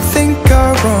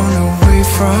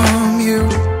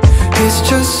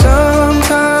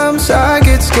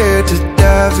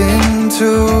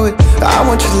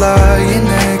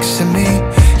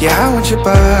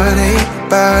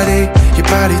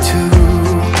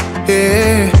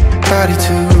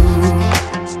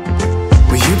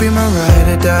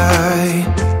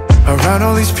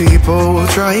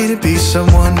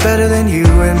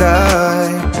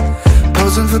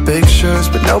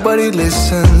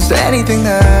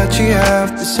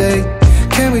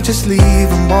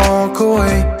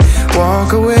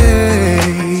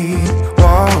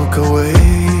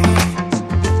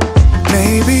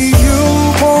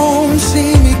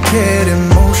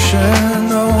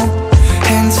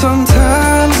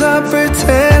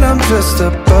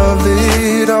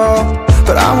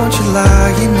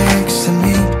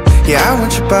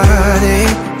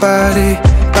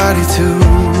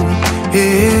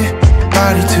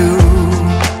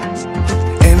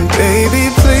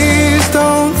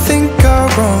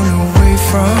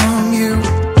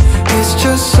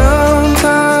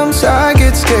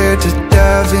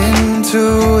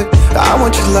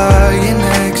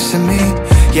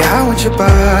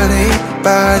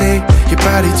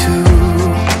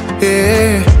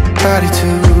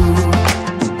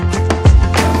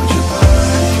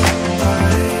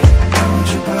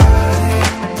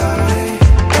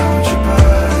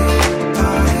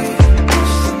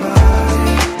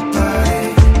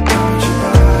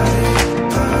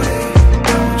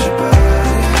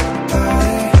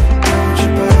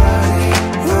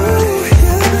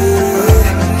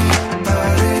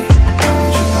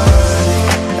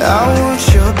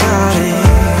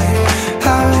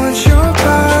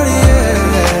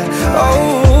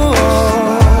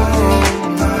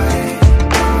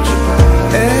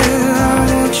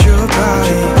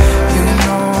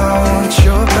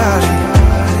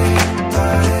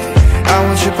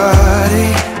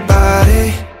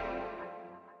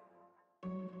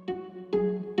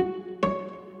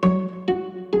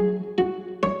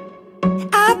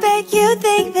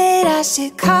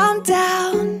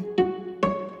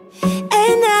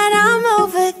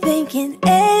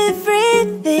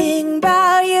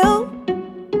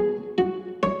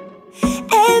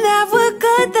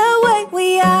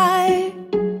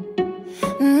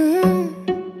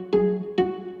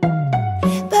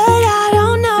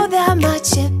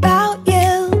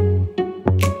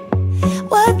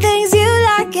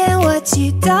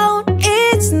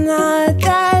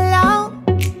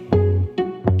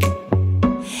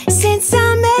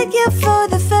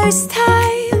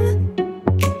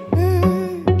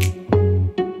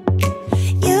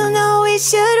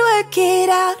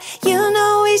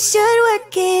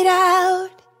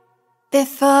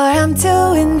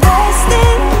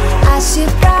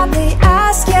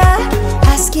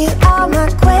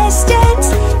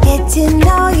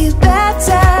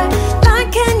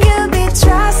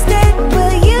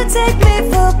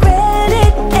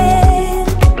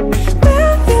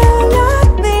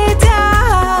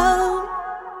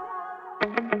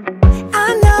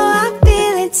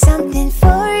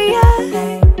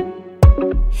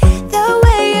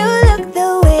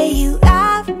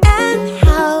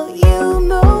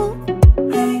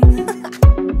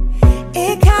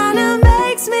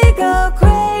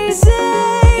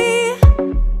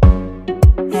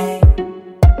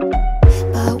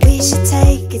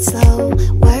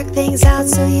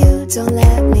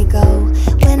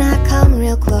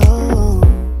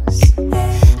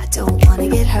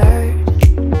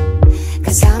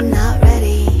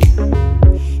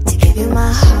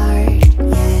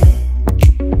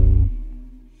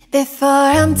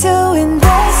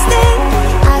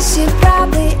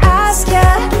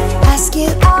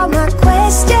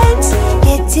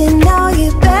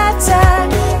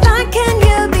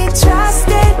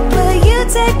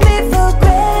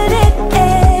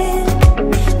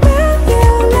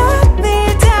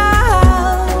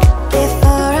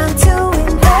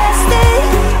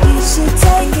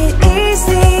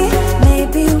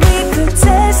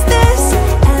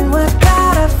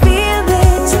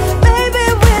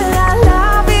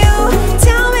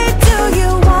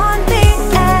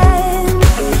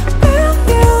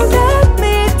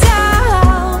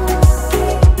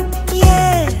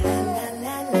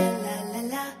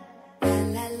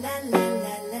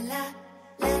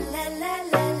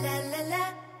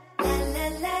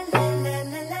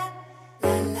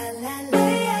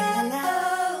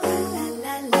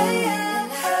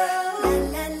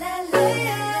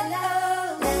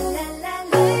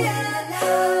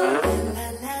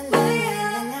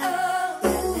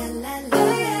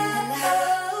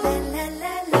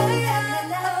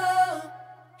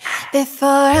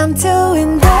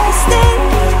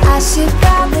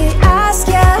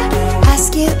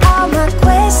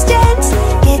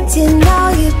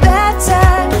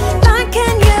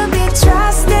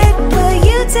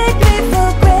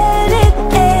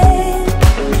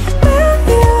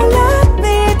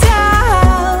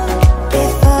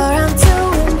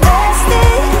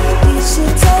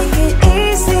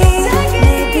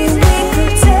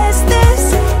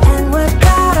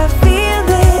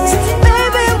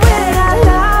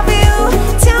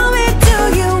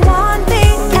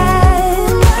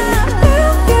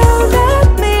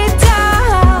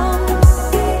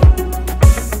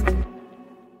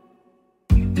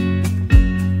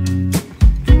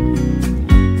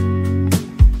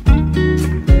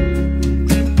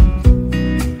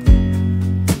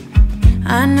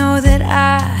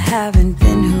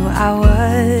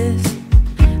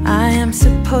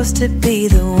to be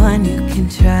the one you can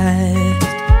trust.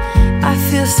 I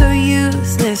feel so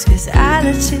useless 'cause I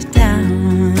let you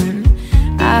down.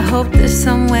 I hope there's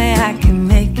some way I can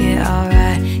make it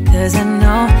alright, 'cause I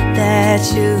know that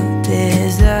you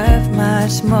deserve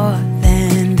much more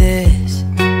than this.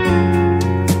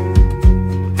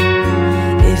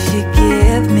 If you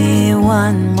give me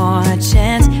one more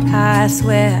chance, I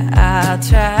swear I'll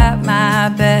try my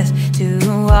best to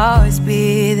always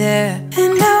be there.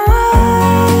 And I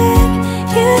want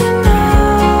you to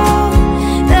know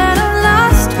that I'm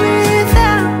lost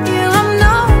without you. I'm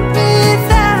not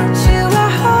without you. I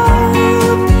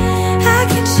hope I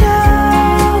can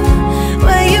show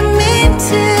what you mean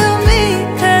to me,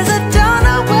 'cause I don't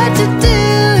know what to do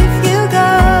if you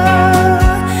go.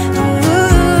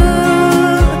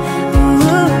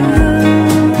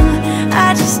 I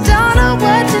just don't know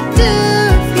what to do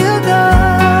if you go.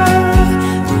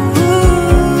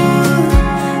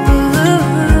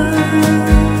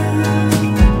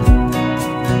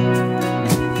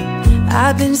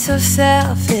 I've been so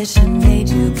selfish and made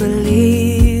you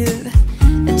believe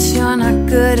that you're not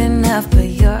good enough, but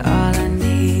you're all I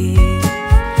need.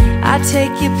 I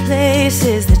take you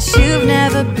places that you've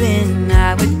never been.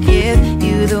 I would give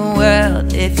you the world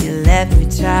if you let me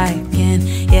try again.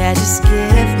 Yeah, just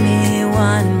give me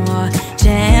one more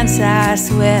chance. I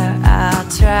swear I'll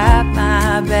try my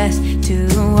best to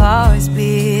always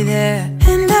be there.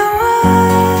 And I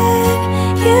want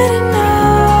you to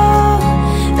know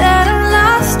that I'm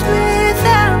lost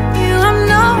without you. I'm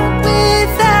not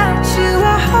without you.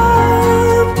 I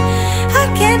hope I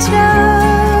can show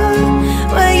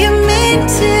what you mean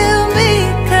to me,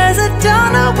 'cause I don't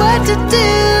know what to do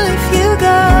if you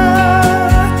go.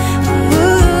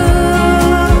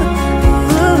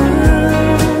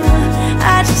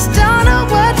 I just don't know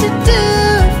what to do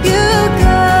if you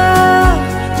go.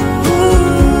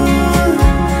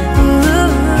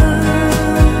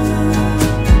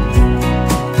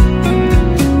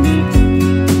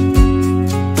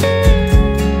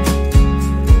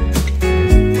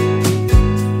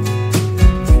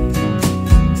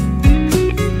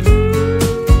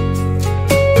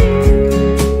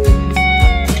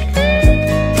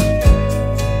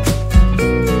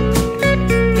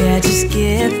 Yeah, just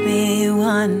give me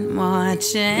one more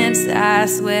chance. I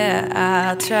swear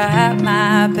I'll try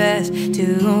my best to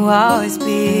always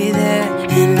be there.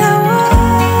 And I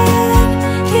want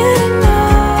you to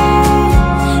know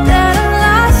that I'm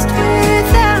lost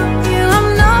without you. I'm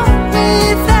not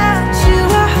without you.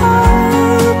 I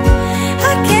hope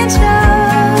I can show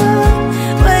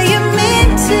what you mean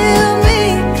to me,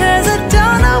 'cause I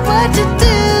don't know what to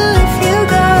do if you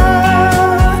go.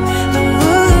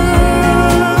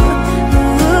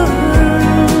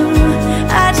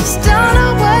 I just don't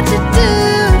know what to do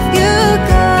if you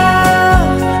go.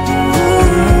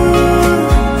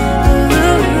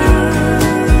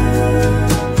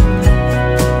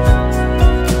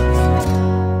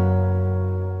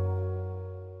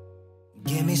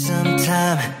 Give me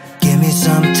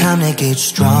some time to get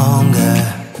stronger.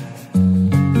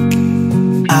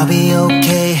 I'll be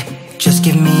okay, just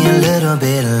give me a little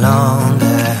bit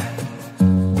longer.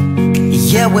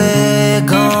 Yeah, we're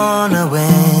gonna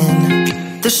win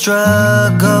the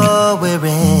struggle we're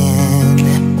in.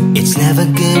 It's never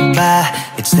goodbye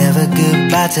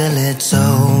till it's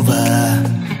over.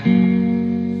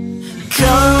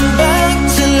 Come back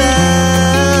to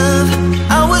love.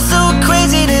 I was so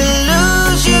crazy to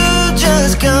lose you.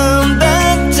 Just come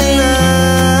back to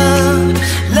love.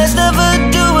 Let's never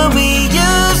do what we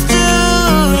used to.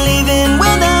 Leaving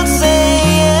without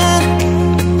saying,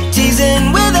 teasing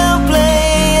without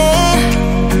playing.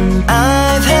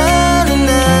 I've had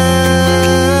enough.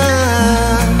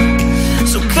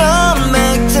 So come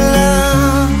back to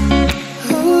love.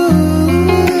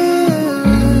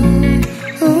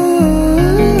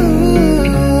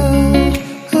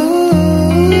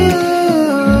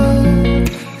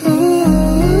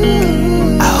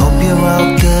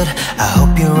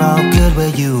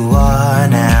 Where you are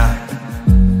now.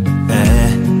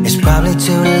 It's probably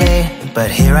too late, but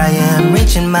here I am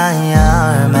reaching my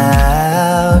arm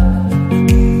out.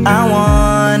 I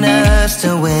want us to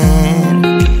win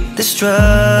the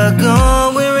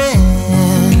struggle we're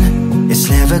in. It's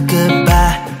never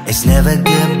goodbye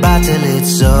till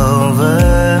it's over.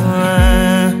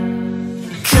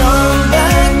 Come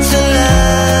back to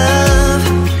love.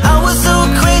 I was so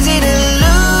crazy to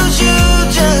lose you.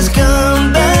 Just come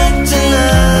back to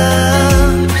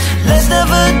love. Let's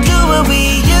never do what we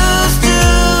used to.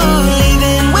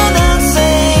 Leaving without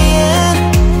saying,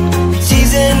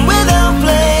 teasing without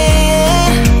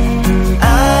playing.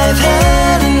 I've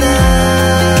had enough.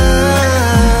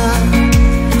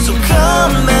 So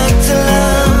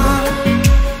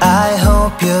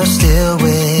hope you're still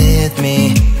with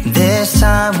me. This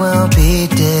time will be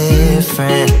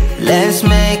different. Let's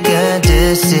make a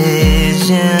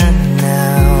decision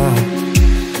now.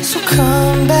 So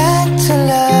come back to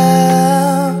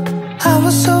love. I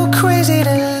was so crazy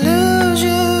to lose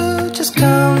you. Just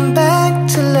come back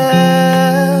to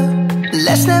love.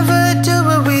 Let's never do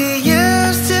what we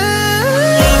used to.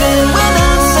 Leaving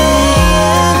without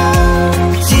saying,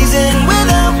 teasing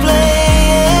without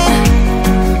playing.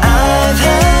 I've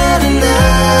had enough.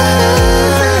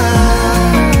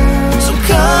 So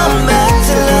come back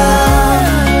to love.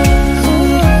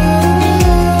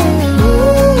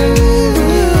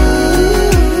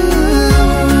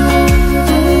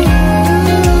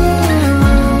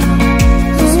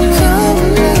 So come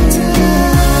back to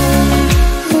love.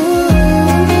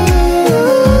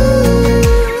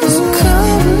 So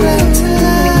come back to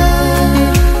love.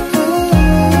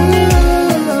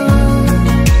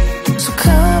 So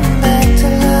come back to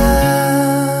love.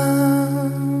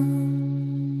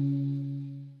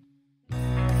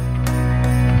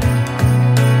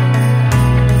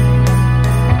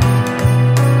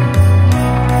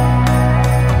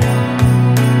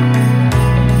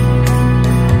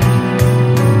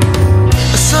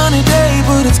 A sunny day,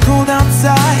 but it's cold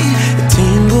outside. It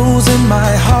tingles in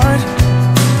my heart.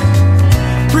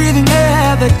 Breathing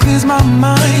air that clears my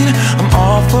mind. I'm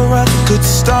all for a good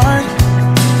start.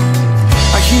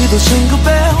 I hear those jingle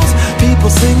bells, people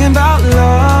singing about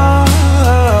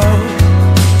love.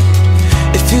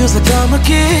 It feels like I'm a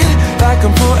kid, like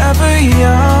I'm forever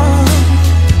young.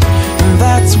 And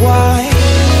that's why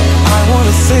I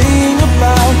wanna sing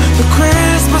about the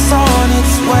Christmas on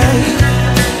its way.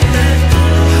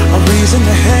 A reason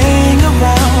to hang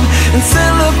around and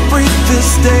celebrate this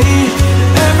day.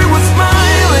 Everyone's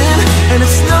smiling and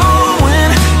it's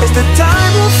snowing. It's the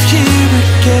time of year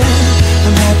again.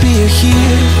 I'm happy you're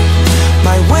here,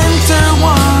 my winter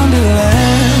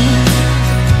wonderland.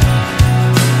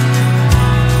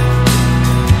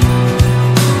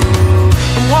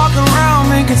 I'm walking around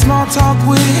making small talk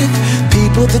with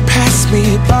people that pass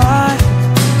me by.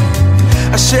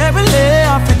 I share a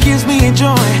laugh, it gives me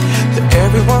joy that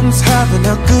everyone's having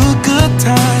a good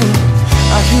time.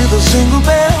 I hear those jingle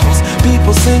bells,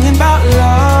 people singing about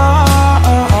love.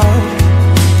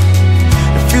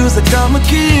 It feels like I'm a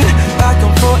kid, like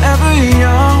I'm forever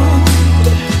young.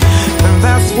 And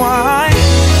that's why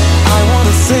I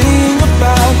wanna sing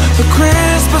about the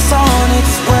Christmas on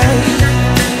its way.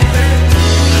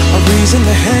 A reason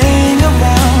to hang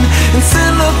around and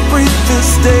celebrate this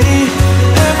day.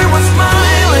 Everyone's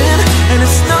smiling and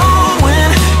it's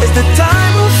snowing. It's the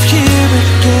time of year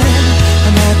again.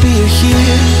 I'm happy you're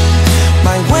here,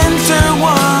 my winter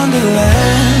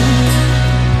wonderland.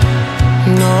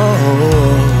 No,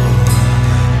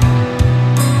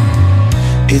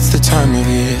 it's the time of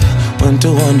year,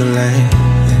 winter wonderland.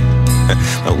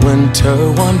 My winter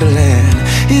wonderland.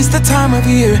 It's the time of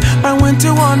year, my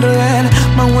winter wonderland,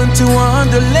 my winter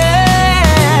wonderland.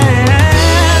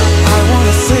 I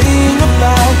wanna sing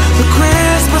about the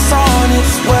Christmas on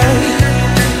its way.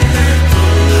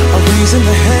 A reason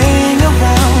to hang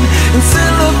around and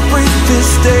celebrate this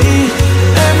day.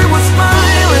 Everyone's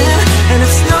smiling and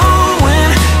it's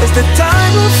snowing. It's the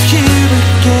time of year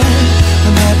again.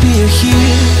 I'm happy you're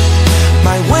here,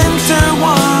 my winter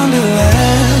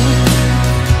wonderland.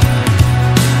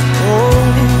 Oh,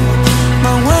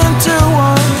 my winter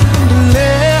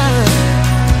wonderland.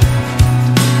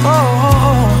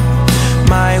 Oh,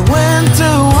 my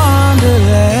winter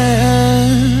wonderland.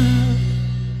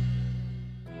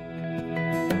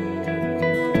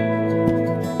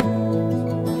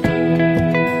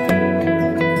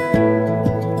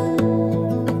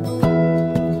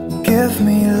 Give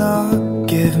me love,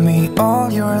 give me all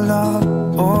your love.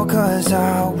 Oh, 'cause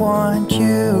I want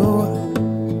you.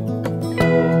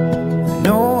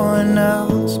 No one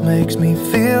else makes me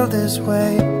feel this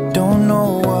way. Don't know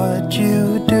what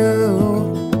you do.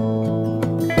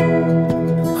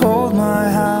 Hold my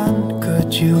hand,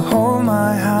 could you hold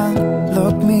my hand?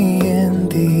 Look me in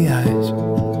the eyes.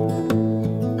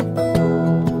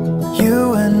 You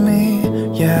and me,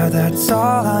 yeah, that's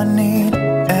all I need.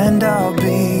 And I'll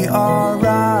be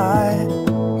alright.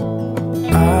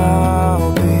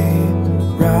 I'll be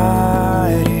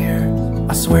right here.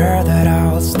 I swear that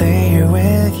I'll stay here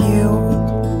with you.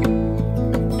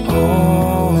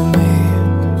 Hold me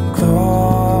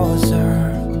closer.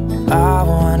 I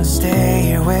wanna stay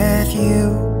here with you.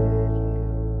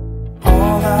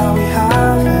 All that we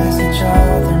have is each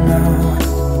other now.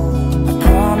 I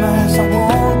promise I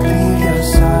won't leave your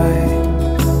side.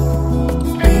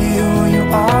 Be who you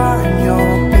are and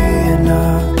you'll be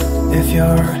enough. If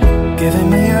you're giving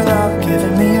me your love,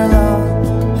 giving me your love.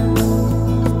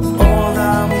 All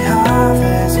that we have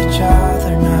is each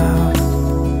other now.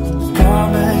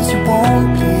 Promise you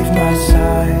won't leave my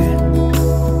side.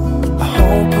 I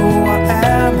hope who I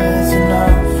am is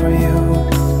enough for you.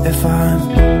 If I'm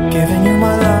giving you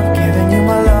my love, giving you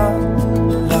my love,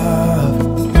 love.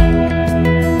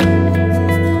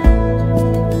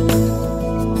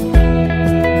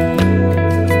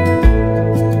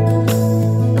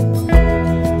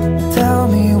 Tell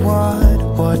me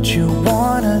what you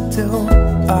wanna do.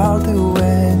 I'll do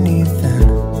anything,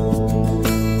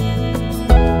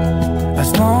 as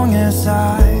long as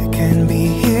I can be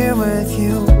here with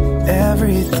you.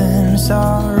 Everything's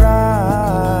alright.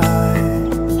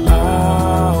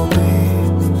 I'll be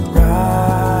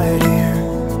right here.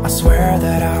 I swear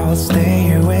that I'll stay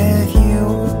here with you.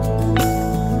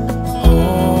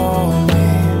 Hold me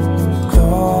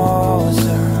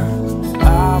closer.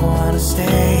 I wanna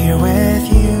stay here with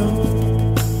you.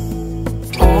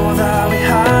 All that we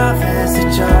have is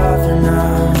each other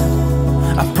now.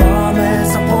 I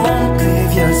promise I won't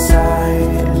leave your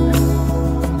side.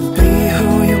 Be who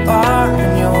you are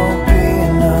and you'll be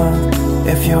enough.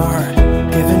 If you're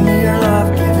giving me your love,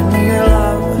 giving me your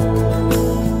love.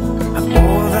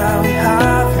 All that we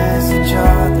have is each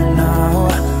other now.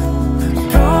 I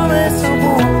promise I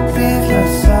won't leave your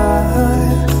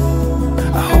side.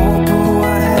 I hope who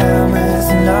I am is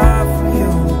enough for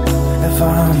you. If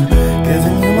I'm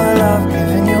giving you my love,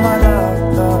 giving you my love,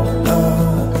 love,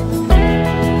 love.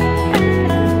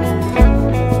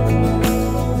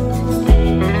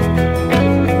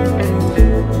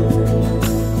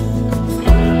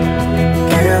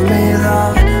 Give me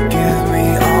love, give me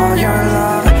all your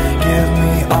love, give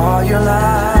me all your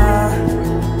love.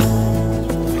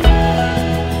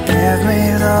 Give me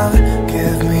love,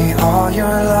 give me all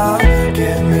your love,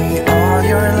 give me all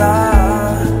your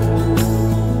love.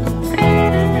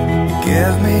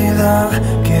 Give me love,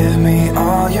 give me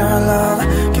all your love,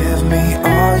 give me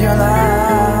all your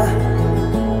love.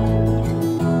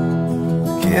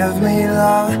 Give me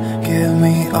love, give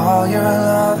me all your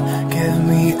love, give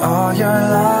me all your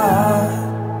love.